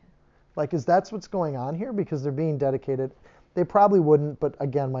us? Like, is that what's going on here? Because they're being dedicated. They probably wouldn't, but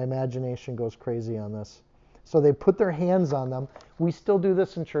again, my imagination goes crazy on this. So they put their hands on them. We still do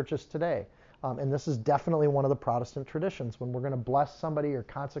this in churches today. And this is definitely one of the Protestant traditions. When we're going to bless somebody or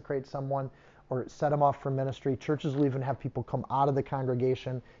consecrate someone or set them off for ministry, churches will even have people come out of the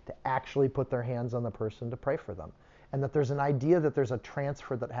congregation to actually put their hands on the person to pray for them. And that there's an idea that there's a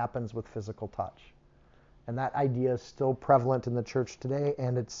transfer that happens with physical touch. And that idea is still prevalent in the church today,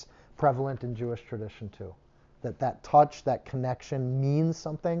 and it's prevalent in Jewish tradition too. That touch, that connection means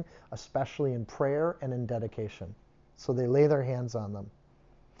something, especially in prayer and in dedication. So they lay their hands on them.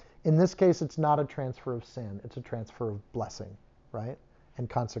 In this case, it's not a transfer of sin. It's a transfer of blessing, right? And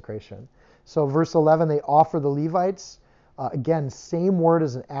consecration. So verse 11, they offer the Levites. Again, same word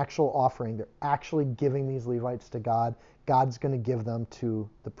as an actual offering. They're actually giving these Levites to God. God's going to give them to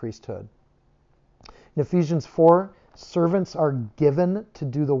the priesthood. In Ephesians 4, servants are given to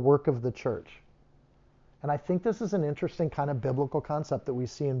do the work of the church. And I think this is an interesting kind of biblical concept that we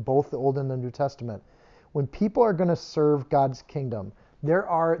see in both the Old and the New Testament. When people are going to serve God's kingdom,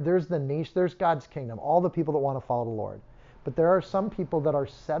 there's the nation, there's God's kingdom, all the people that want to follow the Lord. But there are some people that are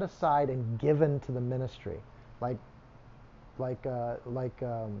set aside and given to the ministry, like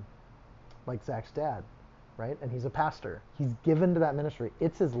Zach's dad, right? And he's a pastor. He's given to that ministry.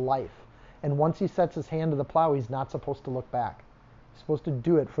 It's his life. And once he sets his hand to the plow, he's not supposed to look back. He's supposed to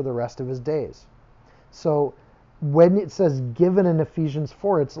do it for the rest of his days. So when it says given in Ephesians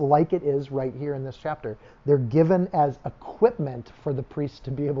 4, it's like it is right here in this chapter. They're given as equipment for the priests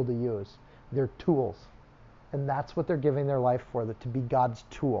to be able to use. They're tools. And that's what they're giving their life for, to be God's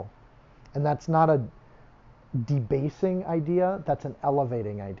tool. And that's not a debasing idea, that's an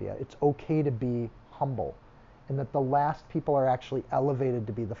elevating idea. It's okay to be humble, and that the last people are actually elevated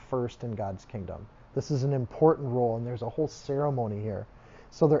to be the first in God's kingdom. This is an important role, and there's a whole ceremony here.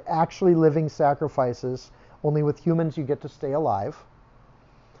 So they're actually living sacrifices. Only with humans you get to stay alive.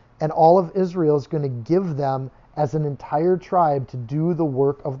 And all of Israel is going to give them as an entire tribe to do the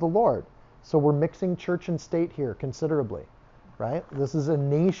work of the Lord. So we're mixing church and state here considerably, right? This is a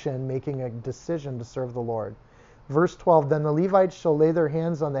nation making a decision to serve the Lord. Verse 12, then the Levites shall lay their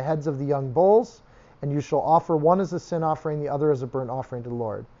hands on the heads of the young bulls, and you shall offer one as a sin offering, the other as a burnt offering to the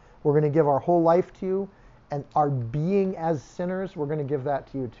Lord. We're going to give our whole life to you, and our being as sinners, we're going to give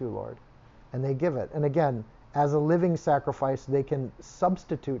that to you too, Lord. And they give it. And again, as a living sacrifice, they can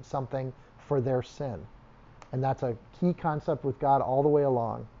substitute something for their sin. And that's a key concept with God all the way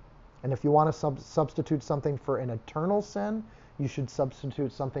along. And if you want to substitute something for an eternal sin, you should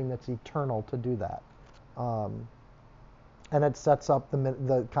substitute something that's eternal to do that. And it sets up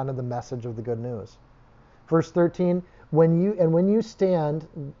the kind of the message of the good news. Verse 13, when you stand,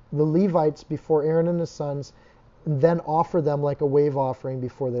 the Levites before Aaron and his sons, then offer them like a wave offering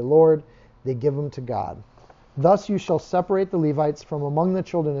before the Lord. They give them to God. Thus you shall separate the Levites from among the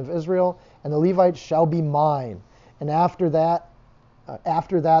children of Israel, and the Levites shall be mine. And after that,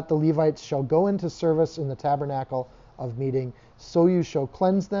 the Levites shall go into service in the tabernacle of meeting. So you shall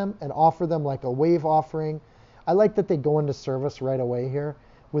cleanse them and offer them like a wave offering. I like that they go into service right away here.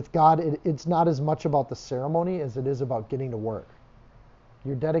 With God, it's not as much about the ceremony as it is about getting to work.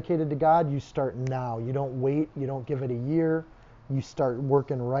 You're dedicated to God, you start now. You don't wait, you don't give it a year. You start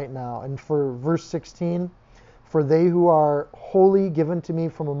working right now. And for verse 16, for they who are wholly given to me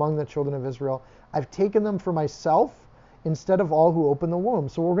from among the children of Israel, I've taken them for myself instead of all who open the womb.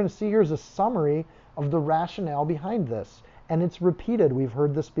 So what we're going to see here is a summary of the rationale behind this. And it's repeated. We've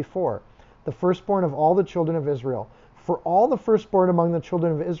heard this before. The firstborn of all the children of Israel. For all the firstborn among the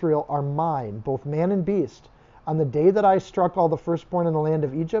children of Israel are mine, both man and beast. On the day that I struck all the firstborn in the land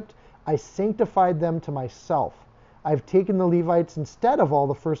of Egypt, I sanctified them to myself. I've taken the Levites instead of all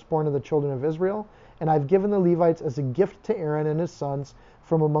the firstborn of the children of Israel, and I've given the Levites as a gift to Aaron and his sons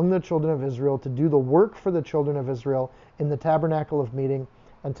from among the children of Israel to do the work for the children of Israel in the tabernacle of meeting,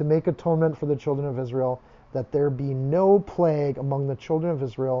 and to make atonement for the children of Israel, that there be no plague among the children of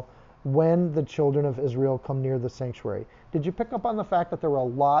Israel when the children of Israel come near the sanctuary. Did you pick up on the fact that there were a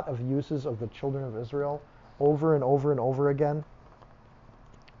lot of uses of the children of Israel over and over and over again?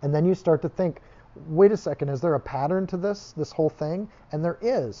 And then you start to think, wait a second, is there a pattern to this whole thing? And there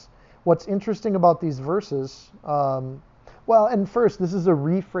is. What's interesting about these verses, and first, this is a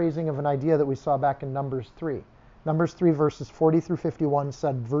rephrasing of an idea that we saw back in Numbers 3. Numbers 3 verses 40 through 51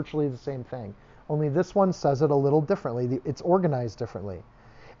 said virtually the same thing. Only this one says it a little differently. It's organized differently.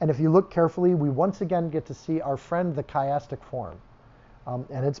 And if you look carefully, we once again get to see our friend, the chiastic form.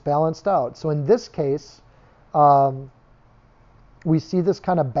 And it's balanced out. So in this case, we see this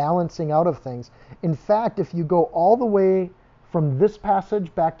kind of balancing out of things. In fact, if you go all the way from this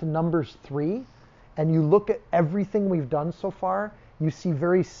passage back to Numbers 3, and you look at everything we've done so far, you see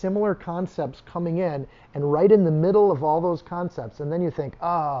very similar concepts coming in, and right in the middle of all those concepts, and then you think,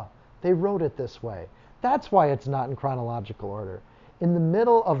 they wrote it this way. That's why it's not in chronological order. In the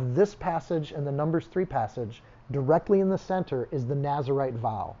middle of this passage and the Numbers 3 passage, directly in the center is the Nazirite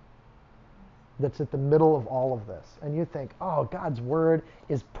vow that's at the middle of all of this. And you think, God's word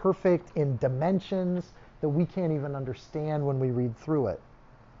is perfect in dimensions that we can't even understand when we read through it.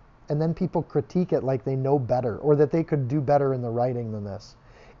 And then people critique it like they know better, or that they could do better in the writing than this.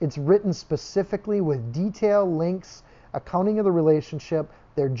 It's written specifically with detail, links, accounting of the relationship,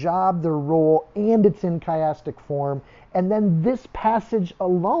 their job, their role, and it's in chiastic form. And then this passage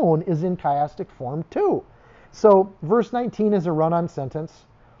alone is in chiastic form too. So verse 19 is a run-on sentence.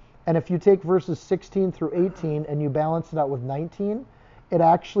 And if you take verses 16 through 18 and you balance it out with 19, it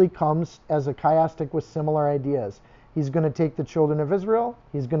actually comes as a chiastic with similar ideas. He's going to take the children of Israel.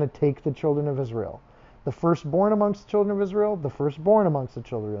 He's going to take the children of Israel. The firstborn amongst the children of Israel, the firstborn amongst the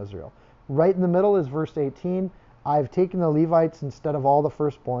children of Israel. Right in the middle is verse 18. I've taken the Levites instead of all the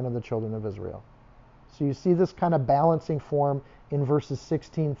firstborn of the children of Israel. So you see this kind of balancing form in verses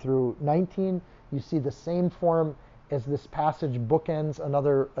 16 through 19. You see the same form as this passage bookends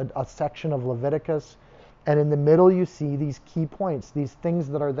a section of Leviticus. And in the middle you see these key points, these things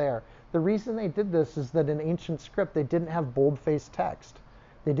that are there. The reason they did this is that in ancient script they didn't have bold-faced text.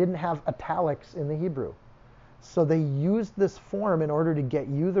 They didn't have italics in the Hebrew. So they used this form in order to get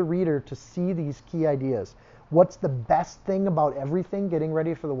you, the reader, to see these key ideas. What's the best thing about everything getting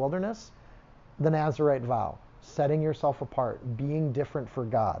ready for the wilderness? The Nazirite vow, setting yourself apart, being different for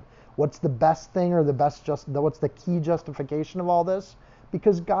God. What's the best thing, or what's the key justification of all this?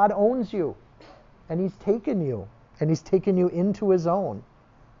 Because God owns you, and He's taken you, and He's taken you into His own.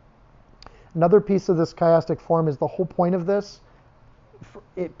 Another piece of this chiastic form is the whole point of this,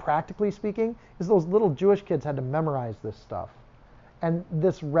 practically speaking, is those little Jewish kids had to memorize this stuff. And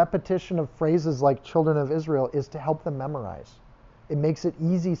this repetition of phrases like children of Israel is to help them memorize. It makes it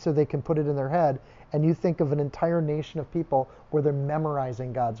easy so they can put it in their head. And you think of an entire nation of people where they're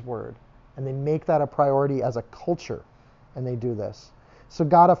memorizing God's word. And they make that a priority as a culture. And they do this. So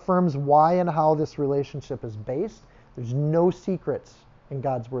God affirms why and how this relationship is based. There's no secrets in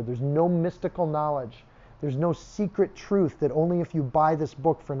God's word. There's no mystical knowledge. There's no secret truth that only if you buy this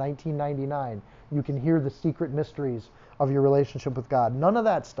book for $19.99 you can hear the secret mysteries of your relationship with God. None of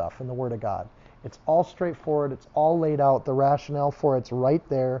that stuff in the Word of God. It's all straightforward. It's all laid out. The rationale for it's right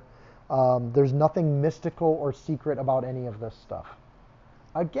there. There's nothing mystical or secret about any of this stuff.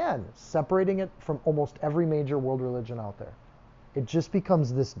 Again, separating it from almost every major world religion out there. It just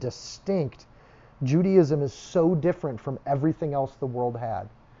becomes this distinct. Judaism is so different from everything else the world had.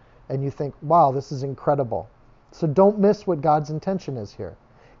 And you think, wow, this is incredible. So don't miss what God's intention is here.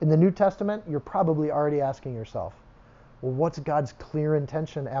 In the New Testament, you're probably already asking yourself, well, what's God's clear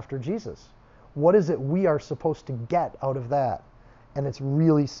intention after Jesus? What is it we are supposed to get out of that? And it's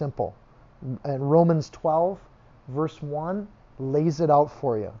really simple. And Romans 12, verse 1, lays it out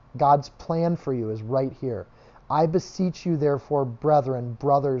for you. God's plan for you is right here. I beseech you, therefore, brethren,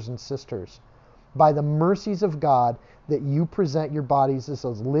 brothers and sisters, by the mercies of God, that you present your bodies as a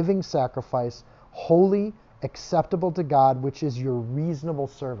living sacrifice, holy, acceptable to God, which is your reasonable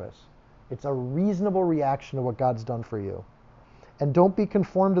service. It's a reasonable reaction to what God's done for you. And don't be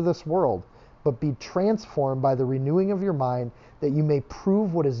conformed to this world, but be transformed by the renewing of your mind, that you may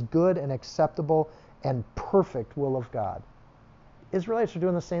prove what is good and acceptable and perfect will of God. Israelites are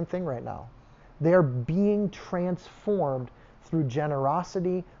doing the same thing right now. They are being transformed through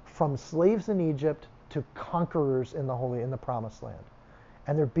generosity from slaves in Egypt to conquerors in the promised land.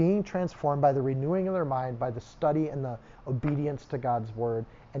 And they're being transformed by the renewing of their mind, by the study and the obedience to God's word,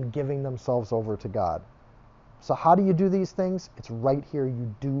 and giving themselves over to God. So how do you do these things? It's right here.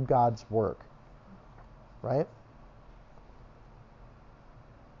 You do God's work. Right?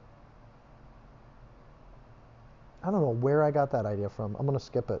 I don't know where I got that idea from. I'm going to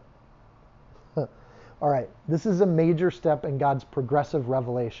skip it. All right. This is a major step in God's progressive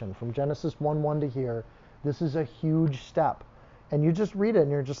revelation. From Genesis 1:1 to here, this is a huge step. And you just read it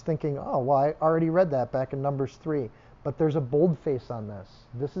and you're just thinking, oh, well, I already read that back in Numbers 3. But there's a boldface on this.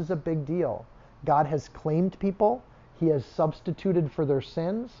 This is a big deal. God has claimed people. He has substituted for their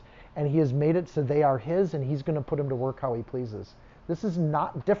sins. And he has made it so they are his, and he's going to put them to work how he pleases. This is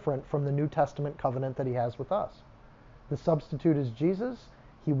not different from the New Testament covenant that he has with us. The substitute is Jesus.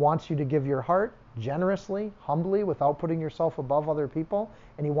 He wants you to give your heart generously, humbly, without putting yourself above other people.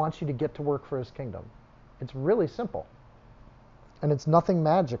 And he wants you to get to work for his kingdom. It's really simple. And it's nothing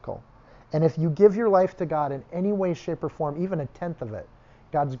magical. And if you give your life to God in any way, shape, or form, even a tenth of it,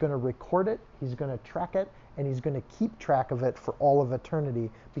 God's going to record it, he's going to track it, and he's going to keep track of it for all of eternity,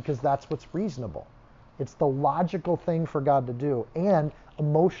 because that's what's reasonable. It's the logical thing for God to do. And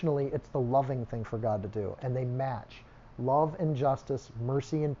emotionally, it's the loving thing for God to do. And they match. Love and justice,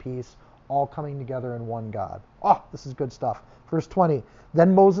 mercy and peace, all coming together in one God. Oh, this is good stuff. Verse 20.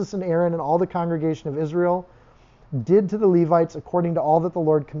 Then Moses and Aaron and all the congregation of Israel did to the Levites according to all that the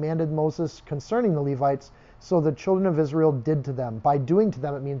Lord commanded Moses concerning the Levites, so the children of Israel did to them. By doing to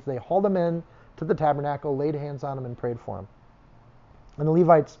them, it means they hauled them in to the tabernacle, laid hands on them, and prayed for them. And the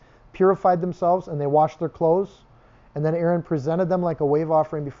Levites purified themselves, and they washed their clothes. And then Aaron presented them like a wave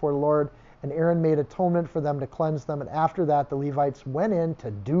offering before the Lord, and Aaron made atonement for them to cleanse them. And after that, the Levites went in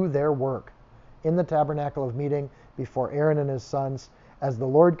to do their work in the tabernacle of meeting before Aaron and his sons, as the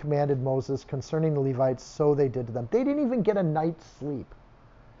Lord commanded Moses concerning the Levites, so they did to them. They didn't even get a night's sleep.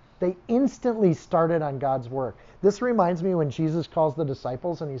 They instantly started on God's work. This reminds me when Jesus calls the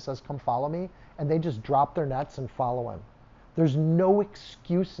disciples and he says, come follow me, and they just drop their nets and follow him. There's no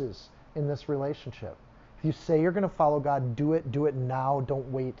excuses in this relationship. If you say you're going to follow God, do it now, don't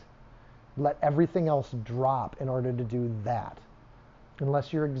wait. Let everything else drop in order to do that.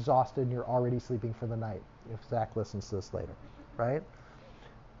 Unless you're exhausted and you're already sleeping for the night, if Zach listens to this later, right?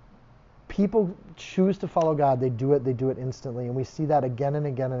 People choose to follow God, they do it instantly, and we see that again and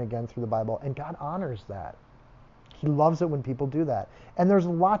again and again through the Bible, and God honors that. He loves it when people do that. And there's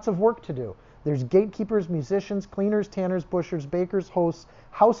lots of work to do. There's gatekeepers, musicians, cleaners, tanners, bushers, bakers, hosts,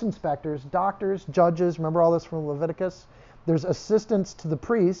 house inspectors, doctors, judges. Remember all this from Leviticus? There's assistants to the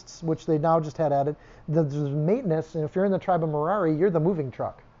priests, which they now just had added. There's maintenance, and if you're in the tribe of Merari, you're the moving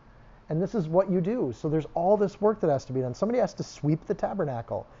truck. And this is what you do. So there's all this work that has to be done. Somebody has to sweep the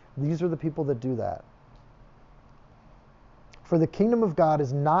tabernacle. These are the people that do that. For the kingdom of God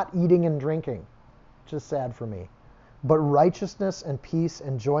is not eating and drinking, which is sad for me, but righteousness and peace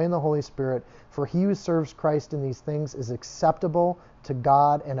and joy in the Holy Spirit. For he who serves Christ in these things is acceptable to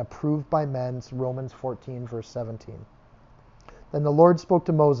God and approved by men. It's Romans 14, verse 17. Then the Lord spoke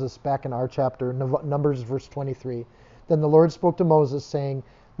to Moses, back in our chapter, Numbers verse 23. Then the Lord spoke to Moses, saying,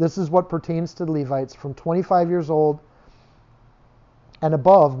 this is what pertains to the Levites. From 25 years old and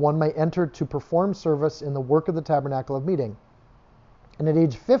above, one may enter to perform service in the work of the tabernacle of meeting. And at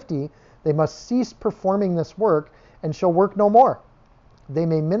age 50, they must cease performing this work and shall work no more. They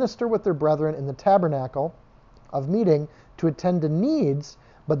may minister with their brethren in the tabernacle of meeting to attend to needs,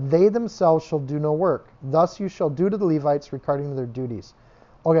 but they themselves shall do no work. Thus you shall do to the Levites regarding their duties.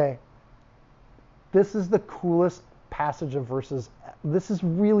 Okay, this is the coolest passage of verses. This is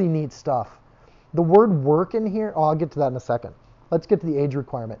really neat stuff. The word work in here, I'll get to that in a second. Let's get to the age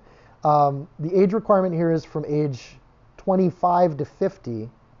requirement. The age requirement here is from age 25 to 50.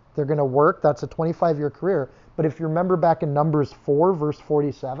 They're going to work. That's a 25-year career. But if you remember back in Numbers 4, verse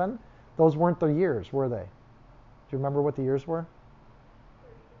 47, those weren't the years, were they? Do you remember what the years were?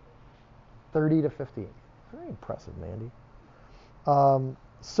 30 to 50. Very impressive, Mandy.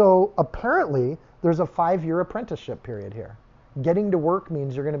 So apparently, there's a 5-year apprenticeship period here. Getting to work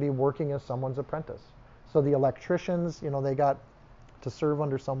means you're going to be working as someone's apprentice. So the electricians, they got to serve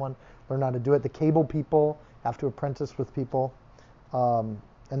under someone, learn how to do it. The cable people have to apprentice with people,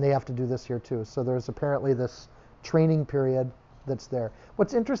 and they have to do this here too. So there's apparently this training period that's there.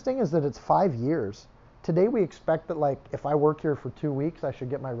 What's interesting is that it's 5 years. Today we expect that, like, if I work here for 2 weeks, I should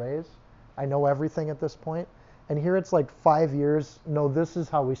get my raise. I know everything at this point. And here it's like 5 years. No, this is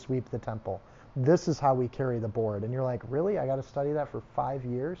how we sweep the temple. This is how we carry the board. And you're like, really? I got to study that for 5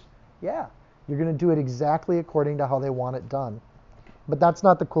 years? Yeah. You're going to do it exactly according to how they want it done. But that's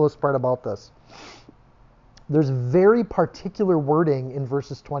not the coolest part about this. There's very particular wording in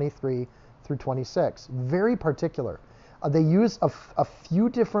verses 23 through 26. Very particular. They use a few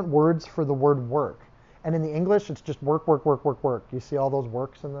different words for the word work. And in the English, it's just work, work, work, work, work. You see all those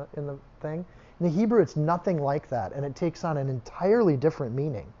works in the thing? In the Hebrew, it's nothing like that, and it takes on an entirely different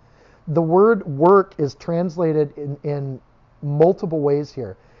meaning. The word work is translated in multiple ways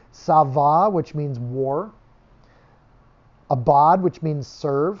here. Sava, which means war. Abad, which means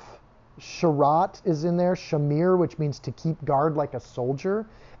serve. Sharat is in there. Shamir, which means to keep guard like a soldier.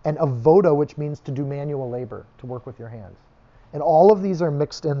 And avoda, which means to do manual labor, to work with your hands. And all of these are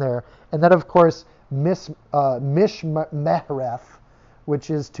mixed in there. And then, of course, mishmeref, which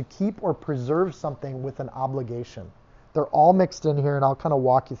is to keep or preserve something with an obligation. They're all mixed in here, and I'll kind of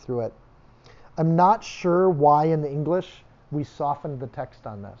walk you through it. I'm not sure why in the English we softened the text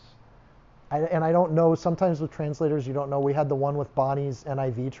on this. And I don't know, sometimes with translators you don't know. We had the one with Bonnie's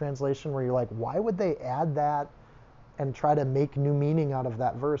NIV translation where you're like, why would they add that and try to make new meaning out of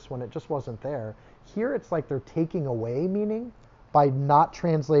that verse when it just wasn't there? Here it's like they're taking away meaning by not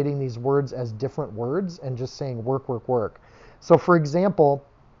translating these words as different words and just saying work, work, work. So for example,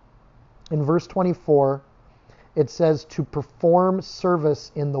 in verse 24, it says to perform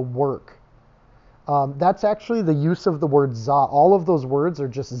service in the work. That's actually the use of the word za. All of those words are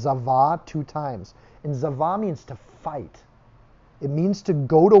just zava 2 times. And zava means to fight. It means to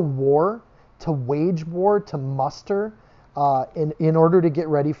go to war, to wage war, to muster in order to get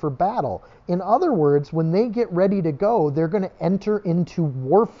ready for battle. In other words, when they get ready to go, they're going to enter into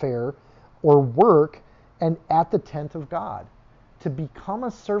warfare or work and at the tent of God. To become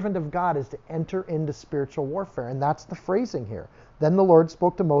a servant of God is to enter into spiritual warfare. And that's the phrasing here. Then the Lord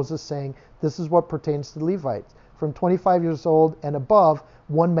spoke to Moses, saying, this is what pertains to the Levites. From 25 years old and above,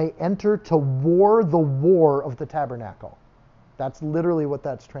 one may enter to war the war of the tabernacle. That's literally what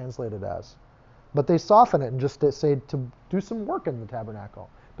that's translated as. But they soften it and just say to do some work in the tabernacle.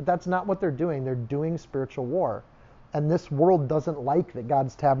 But that's not what they're doing. They're doing spiritual war. And this world doesn't like that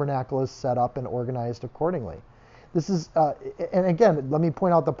God's tabernacle is set up and organized accordingly. This is, and again, let me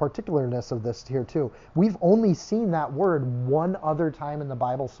point out the particularness of this here too. We've only seen that word one other time in the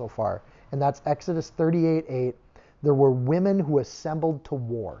Bible so far, and that's Exodus 38:8. There were women who assembled to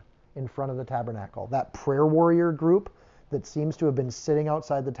war in front of the tabernacle. That prayer warrior group that seems to have been sitting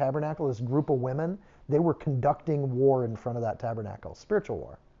outside the tabernacle, this group of women, they were conducting war in front of that tabernacle, spiritual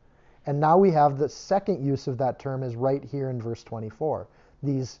war. And now we have the second use of that term is right here in verse 24.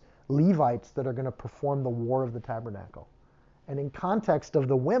 These Levites that are going to perform the war of the tabernacle. And in context of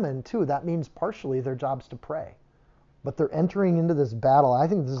the women, too, that means partially their job's to pray. But they're entering into this battle. I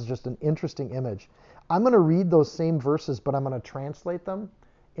think this is just an interesting image. I'm going to read those same verses, but I'm going to translate them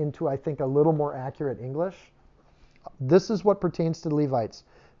into, I think, a little more accurate English. This is what pertains to the Levites.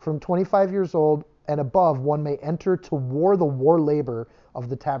 From 25 years old and above, one may enter to war the war labor of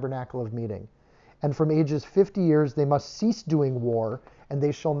the tabernacle of meeting. And from ages 50 years, they must cease doing war, and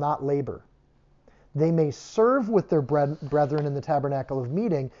they shall not labor. They may serve with their brethren in the tabernacle of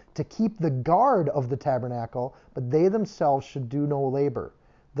meeting to keep the guard of the tabernacle, but they themselves should do no labor.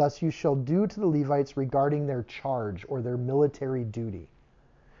 Thus you shall do to the Levites regarding their charge or their military duty.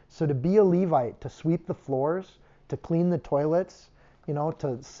 So to be a Levite, to sweep the floors, to clean the toilets,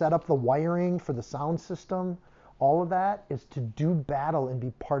 to set up the wiring for the sound system, all of that is to do battle and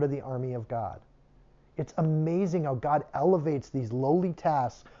be part of the army of God. It's amazing how God elevates these lowly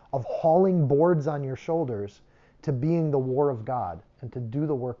tasks of hauling boards on your shoulders to being the war of God and to do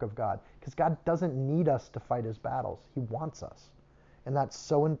the work of God. Because God doesn't need us to fight his battles. He wants us. And that's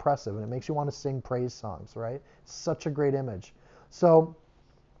so impressive. And it makes you want to sing praise songs, right? Such a great image. So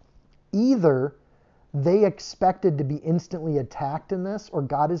either they expected to be instantly attacked in this, or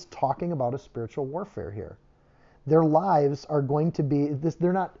God is talking about a spiritual warfare here. Their lives are going to be this.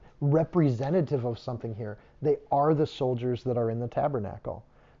 They're not representative of something here. They are the soldiers that are in the tabernacle.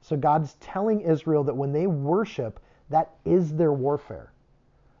 So God's telling Israel that when they worship, that is their warfare.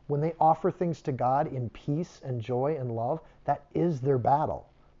 When they offer things to God in peace and joy and love, that is their battle.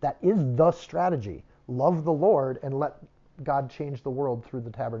 That is the strategy. Love the Lord and let God change the world through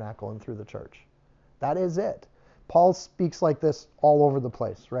the tabernacle and through the church. That is it. Paul speaks like this all over the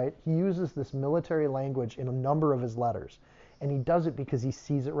place, right? He uses this military language in a number of his letters. And he does it because he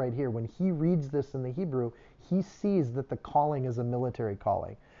sees it right here. When he reads this in the Hebrew, he sees that the calling is a military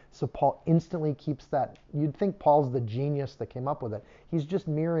calling. So Paul instantly keeps that. You'd think Paul's the genius that came up with it. He's just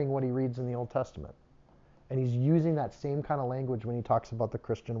mirroring what he reads in the Old Testament. And he's using that same kind of language when he talks about the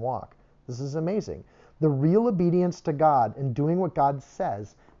Christian walk. This is amazing. The real obedience to God and doing what God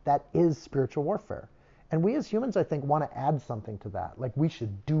says, that is spiritual warfare. And we as humans, I think, want to add something to that. Like we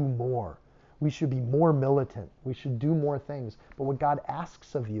should do more. We should be more militant. We should do more things. But what God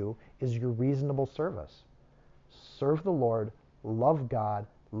asks of you is your reasonable service. Serve the Lord, love God,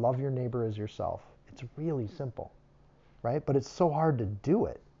 love your neighbor as yourself. It's really simple, right? But it's so hard to do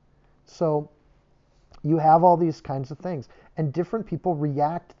it. So you have all these kinds of things, and different people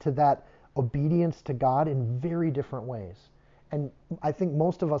react to that obedience to God in very different ways. And I think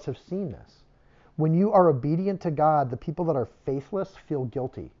most of us have seen this. When you are obedient to God, the people that are faithless feel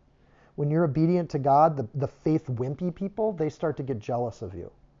guilty. When you're obedient to God, the faith wimpy people, they start to get jealous of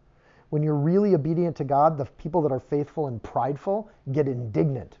you. When you're really obedient to God, the people that are faithful and prideful get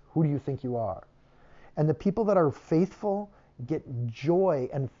indignant. Who do you think you are? And the people that are faithful get joy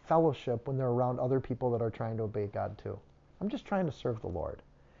and fellowship when they're around other people that are trying to obey God too. I'm just trying to serve the Lord.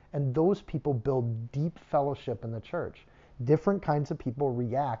 And those people build deep fellowship in the church. Different kinds of people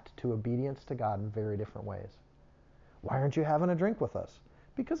react to obedience to God in very different ways. Why aren't you having a drink with us?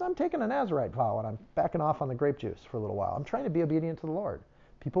 Because I'm taking a Nazarite vow and I'm backing off on the grape juice for a little while. I'm trying to be obedient to the Lord.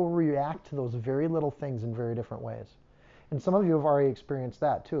 People react to those very little things in very different ways. And some of you have already experienced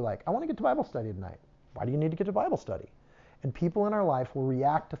that too. Like, I want to get to Bible study tonight. Why do you need to get to Bible study? And people in our life will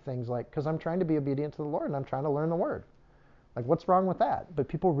react to things like, because I'm trying to be obedient to the Lord and I'm trying to learn the Word. Like, what's wrong with that? But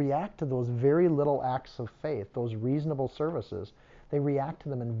people react to those very little acts of faith, those reasonable services. They react to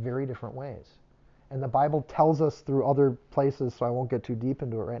them in very different ways. And the Bible tells us through other places, so I won't get too deep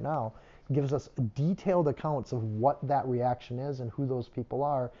into it right now, gives us detailed accounts of what that reaction is and who those people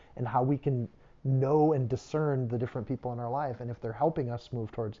are and how we can know and discern the different people in our life and if they're helping us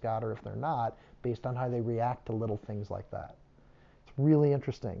move towards God or if they're not, based on how they react to little things like that. It's really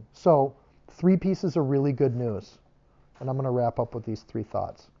interesting. So, 3 pieces of really good news. And I'm going to wrap up with these 3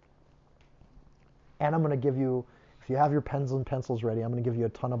 thoughts. And I'm going to give you, if you have your pens and pencils ready, I'm going to give you a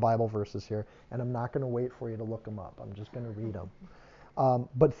ton of Bible verses here. And I'm not going to wait for you to look them up. I'm just going to read them.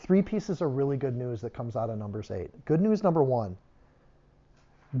 But 3 pieces of really good news that comes out of Numbers 8. Good news number 1,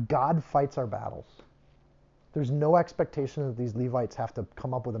 God fights our battles. There's no expectation that these Levites have to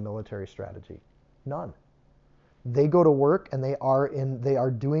come up with a military strategy. None. They go to work and they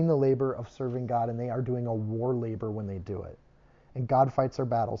are doing the labor of serving God, and they are doing a war labor when they do it. And God fights our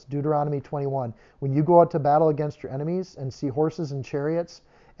battles. Deuteronomy 21, when you go out to battle against your enemies and see horses and chariots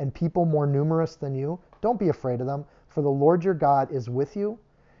and people more numerous than you, don't be afraid of them, for the Lord your God is with you,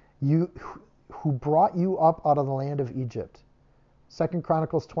 who brought you up out of the land of Egypt. 2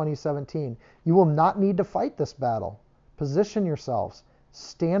 Chronicles 20:17, you will not need to fight this battle. Position yourselves,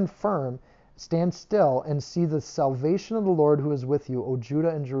 stand firm, stand still, and see the salvation of the Lord who is with you, O Judah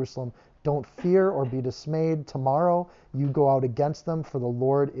and Jerusalem. Don't fear or be dismayed. Tomorrow you go out against them, for the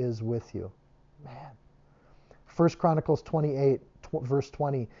Lord is with you. Man. 1 Chronicles 28, verse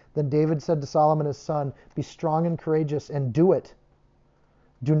 20, then David said to Solomon his son, be strong and courageous, and do it.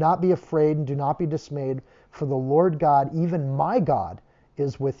 Do not be afraid and do not be dismayed, for the Lord God, even my God,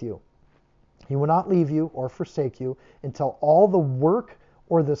 is with you. He will not leave you or forsake you until all the work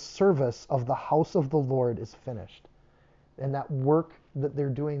or the service of the house of the Lord is finished. And that work that they're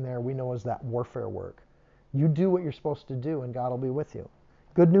doing there, we know is that warfare work. You do what you're supposed to do and God will be with you.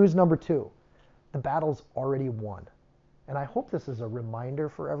 Good news number 2, the battle's already won. And I hope this is a reminder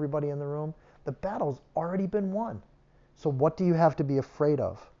for everybody in the room. The battle's already been won. So what do you have to be afraid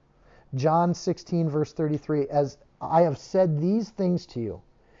of? John 16, verse 33, as I have said these things to you,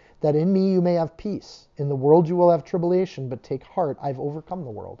 that in me you may have peace. In the world you will have tribulation, but take heart, I've overcome the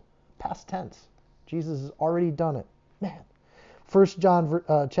world. Past tense. Jesus has already done it. Man. 1 John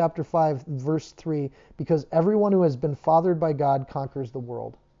chapter 5, verse 3, because everyone who has been fathered by God conquers the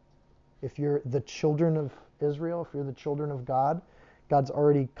world. If you're the children of Israel, if you're the children of God, God's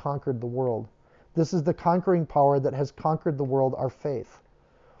already conquered the world. This is the conquering power that has conquered the world, our faith.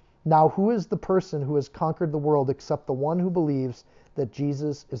 Now, who is the person who has conquered the world except the one who believes that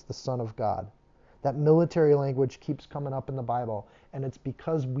Jesus is the Son of God? That military language keeps coming up in the Bible, and it's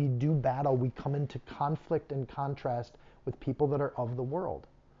because we do battle, we come into conflict and contrast with people that are of the world.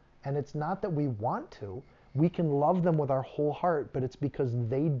 And it's not that we want to. We can love them with our whole heart, but it's because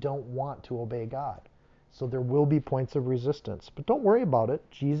they don't want to obey God. So there will be points of resistance. But don't worry about it.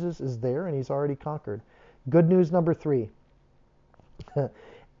 Jesus is there, and he's already conquered. Good news number 3.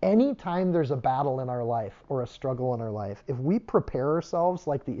 Anytime there's a battle in our life or a struggle in our life, if we prepare ourselves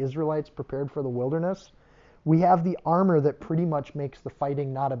like the Israelites prepared for the wilderness, we have the armor that pretty much makes the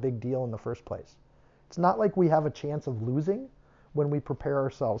fighting not a big deal in the first place. It's not like we have a chance of losing when we prepare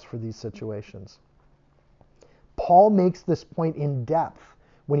ourselves for these situations. Paul makes this point in depth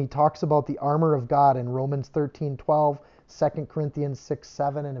when he talks about the armor of God in Romans 13:12, 2 Corinthians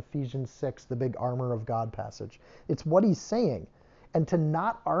 6:7, and Ephesians 6, the big armor of God passage. It's what he's saying. And to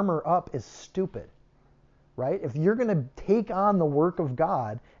not armor up is stupid, right? If you're going to take on the work of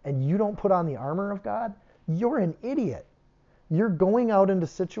God and you don't put on the armor of God, you're an idiot. You're going out into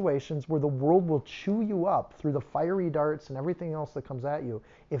situations where the world will chew you up through the fiery darts and everything else that comes at you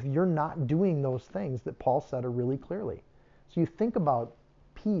if you're not doing those things that Paul said are really clearly. So you think about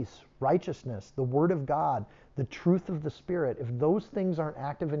peace, righteousness, the Word of God, the truth of the Spirit. If those things aren't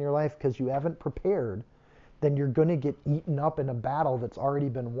active in your life because you haven't prepared, then you're going to get eaten up in a battle that's already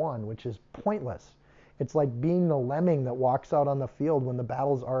been won, which is pointless. It's like being the lemming that walks out on the field when the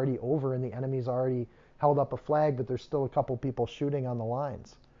battle's already over and the enemy's already held up a flag, but there's still a couple people shooting on the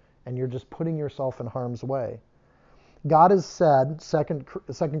lines. And you're just putting yourself in harm's way. God has said,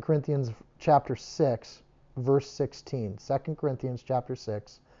 2 Corinthians chapter 6, verse 16. 2 Corinthians chapter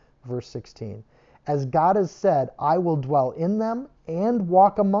 6, verse 16. As God has said, I will dwell in them and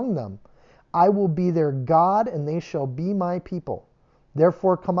walk among them. I will be their God, and they shall be my people.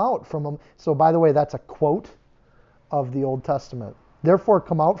 Therefore come out from them. So by the way, that's a quote of the Old Testament. Therefore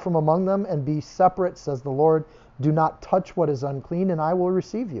come out from among them and be separate, says the Lord. Do not touch what is unclean, and I will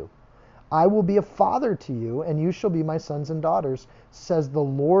receive you. I will be a father to you, and you shall be my sons and daughters, says the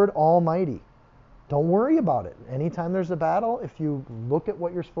Lord Almighty. Don't worry about it. Anytime there's a battle, if you look at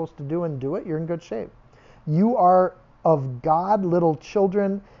what you're supposed to do and do it, you're in good shape. You are of God little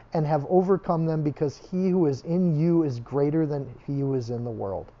children and have overcome them, because he who is in you is greater than he who is in the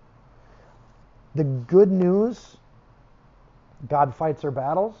world. The good news, God fights our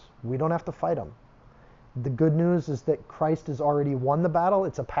battles. We don't have to fight them. The good news is that Christ has already won the battle.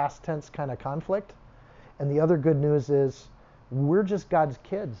 It's a past tense kind of conflict. And the other good news is we're just God's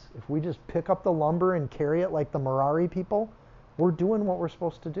kids. If we just pick up the lumber and carry it like the Merari people, we're doing what we're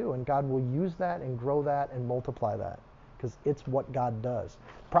supposed to do. And God will use that and grow that and multiply that, because it's what God does.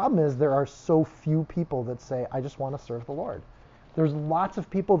 Problem is, there are so few people that say, I just want to serve the Lord. There's lots of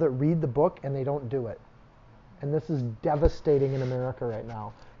people that read the book and they don't do it. And this is devastating in America right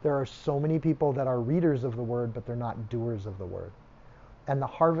now. There are so many people that are readers of the word, but they're not doers of the word. And the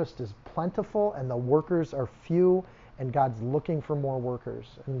harvest is plentiful and the workers are few, and God's looking for more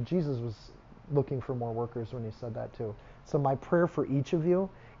workers. And Jesus was looking for more workers when he said that too. So my prayer for each of you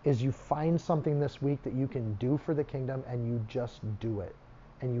is you find something this week that you can do for the kingdom, and you just do it.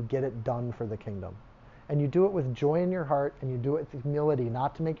 And you get it done for the kingdom. And you do it with joy in your heart, and you do it with humility,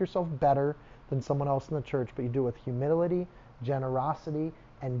 not to make yourself better than someone else in the church, but you do it with humility, generosity,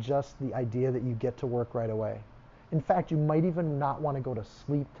 and just the idea that you get to work right away. In fact, you might even not want to go to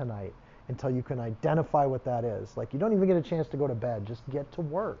sleep tonight until you can identify what that is. Like, you don't even get a chance to go to bed. Just get to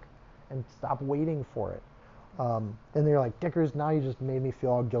work and stop waiting for it. And then you're like, Dickers, now you just made me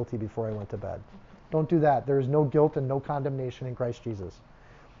feel all guilty before I went to bed. Don't do that. There is no guilt and no condemnation in Christ Jesus.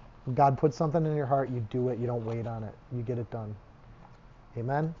 When God puts something in your heart, you do it. You don't wait on it. You get it done.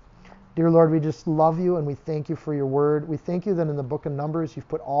 Amen. Dear Lord, we just love you and we thank you for your word. We thank you that in the book of Numbers, you've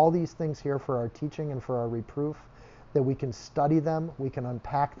put all these things here for our teaching and for our reproof, that we can study them, we can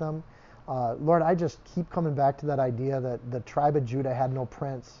unpack them. Lord, I just keep coming back to that idea that the tribe of Judah had no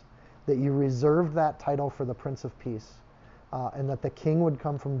prince, that you reserved that title for the Prince of Peace, and that the king would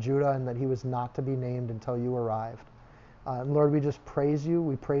come from Judah and that he was not to be named until you arrived. And Lord, we just praise you.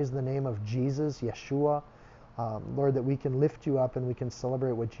 We praise the name of Jesus, Yeshua. Lord, that we can lift you up and we can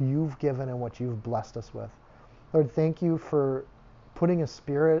celebrate what you've given and what you've blessed us with. Lord, thank you for putting a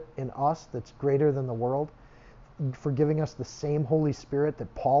spirit in us that's greater than the world, for giving us the same Holy Spirit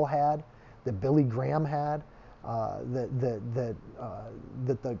that Paul had, that Billy Graham had, that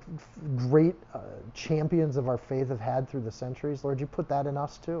the great champions of our faith have had through the centuries. Lord, you put that in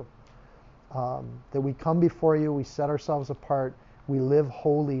us too. That we come before you, we set ourselves apart, we live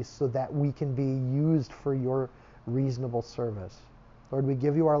holy so that we can be used for your reasonable service. Lord, we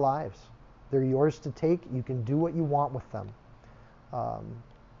give you our lives. They're yours to take. You can do what you want with them.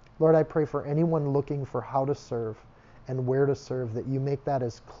 Lord, I pray for anyone looking for how to serve and where to serve, that you make that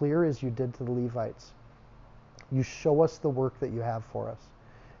as clear as you did to the Levites. You show us the work that you have for us.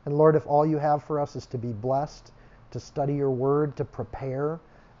 And Lord, if all you have for us is to be blessed, to study your word, to prepare,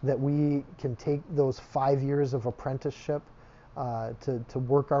 that we can take those 5 years of apprenticeship to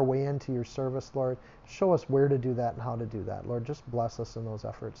work our way into your service, Lord. Show us where to do that and how to do that. Lord, just bless us in those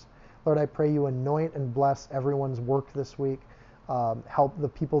efforts. Lord, I pray you anoint and bless everyone's work this week. Help the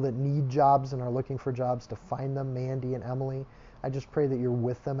people that need jobs and are looking for jobs to find them, Mandy and Emily. I just pray that you're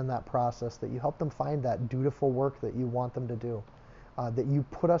with them in that process, that you help them find that dutiful work that you want them to do, that you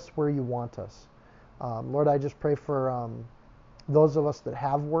put us where you want us. Lord, I just pray for those of us that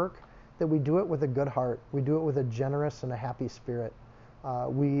have work, that we do it with a good heart. We do it with a generous and a happy spirit.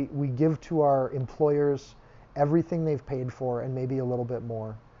 We give to our employers everything they've paid for and maybe a little bit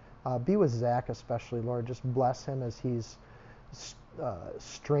more. Be with Zach especially, Lord. Just bless him as he's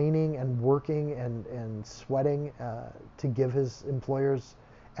straining and working and sweating to give his employers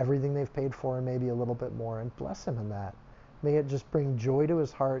everything they've paid for and maybe a little bit more, and bless him in that. May it just bring joy to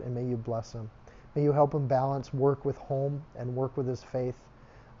his heart, and may you bless him. May you help him balance work with home and work with his faith,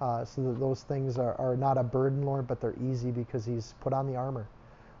 so that those things are not a burden, Lord, but they're easy because he's put on the armor.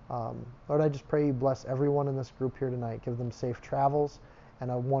 Lord, I just pray you bless everyone in this group here tonight. Give them safe travels and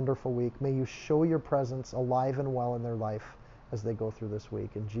a wonderful week. May you show your presence alive and well in their life as they go through this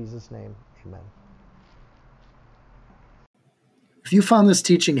week. In Jesus' name, amen. If you found this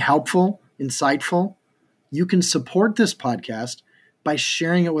teaching helpful, insightful, you can support this podcast by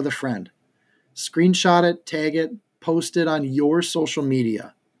sharing it with a friend. Screenshot it, tag it, post it on your social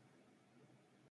media.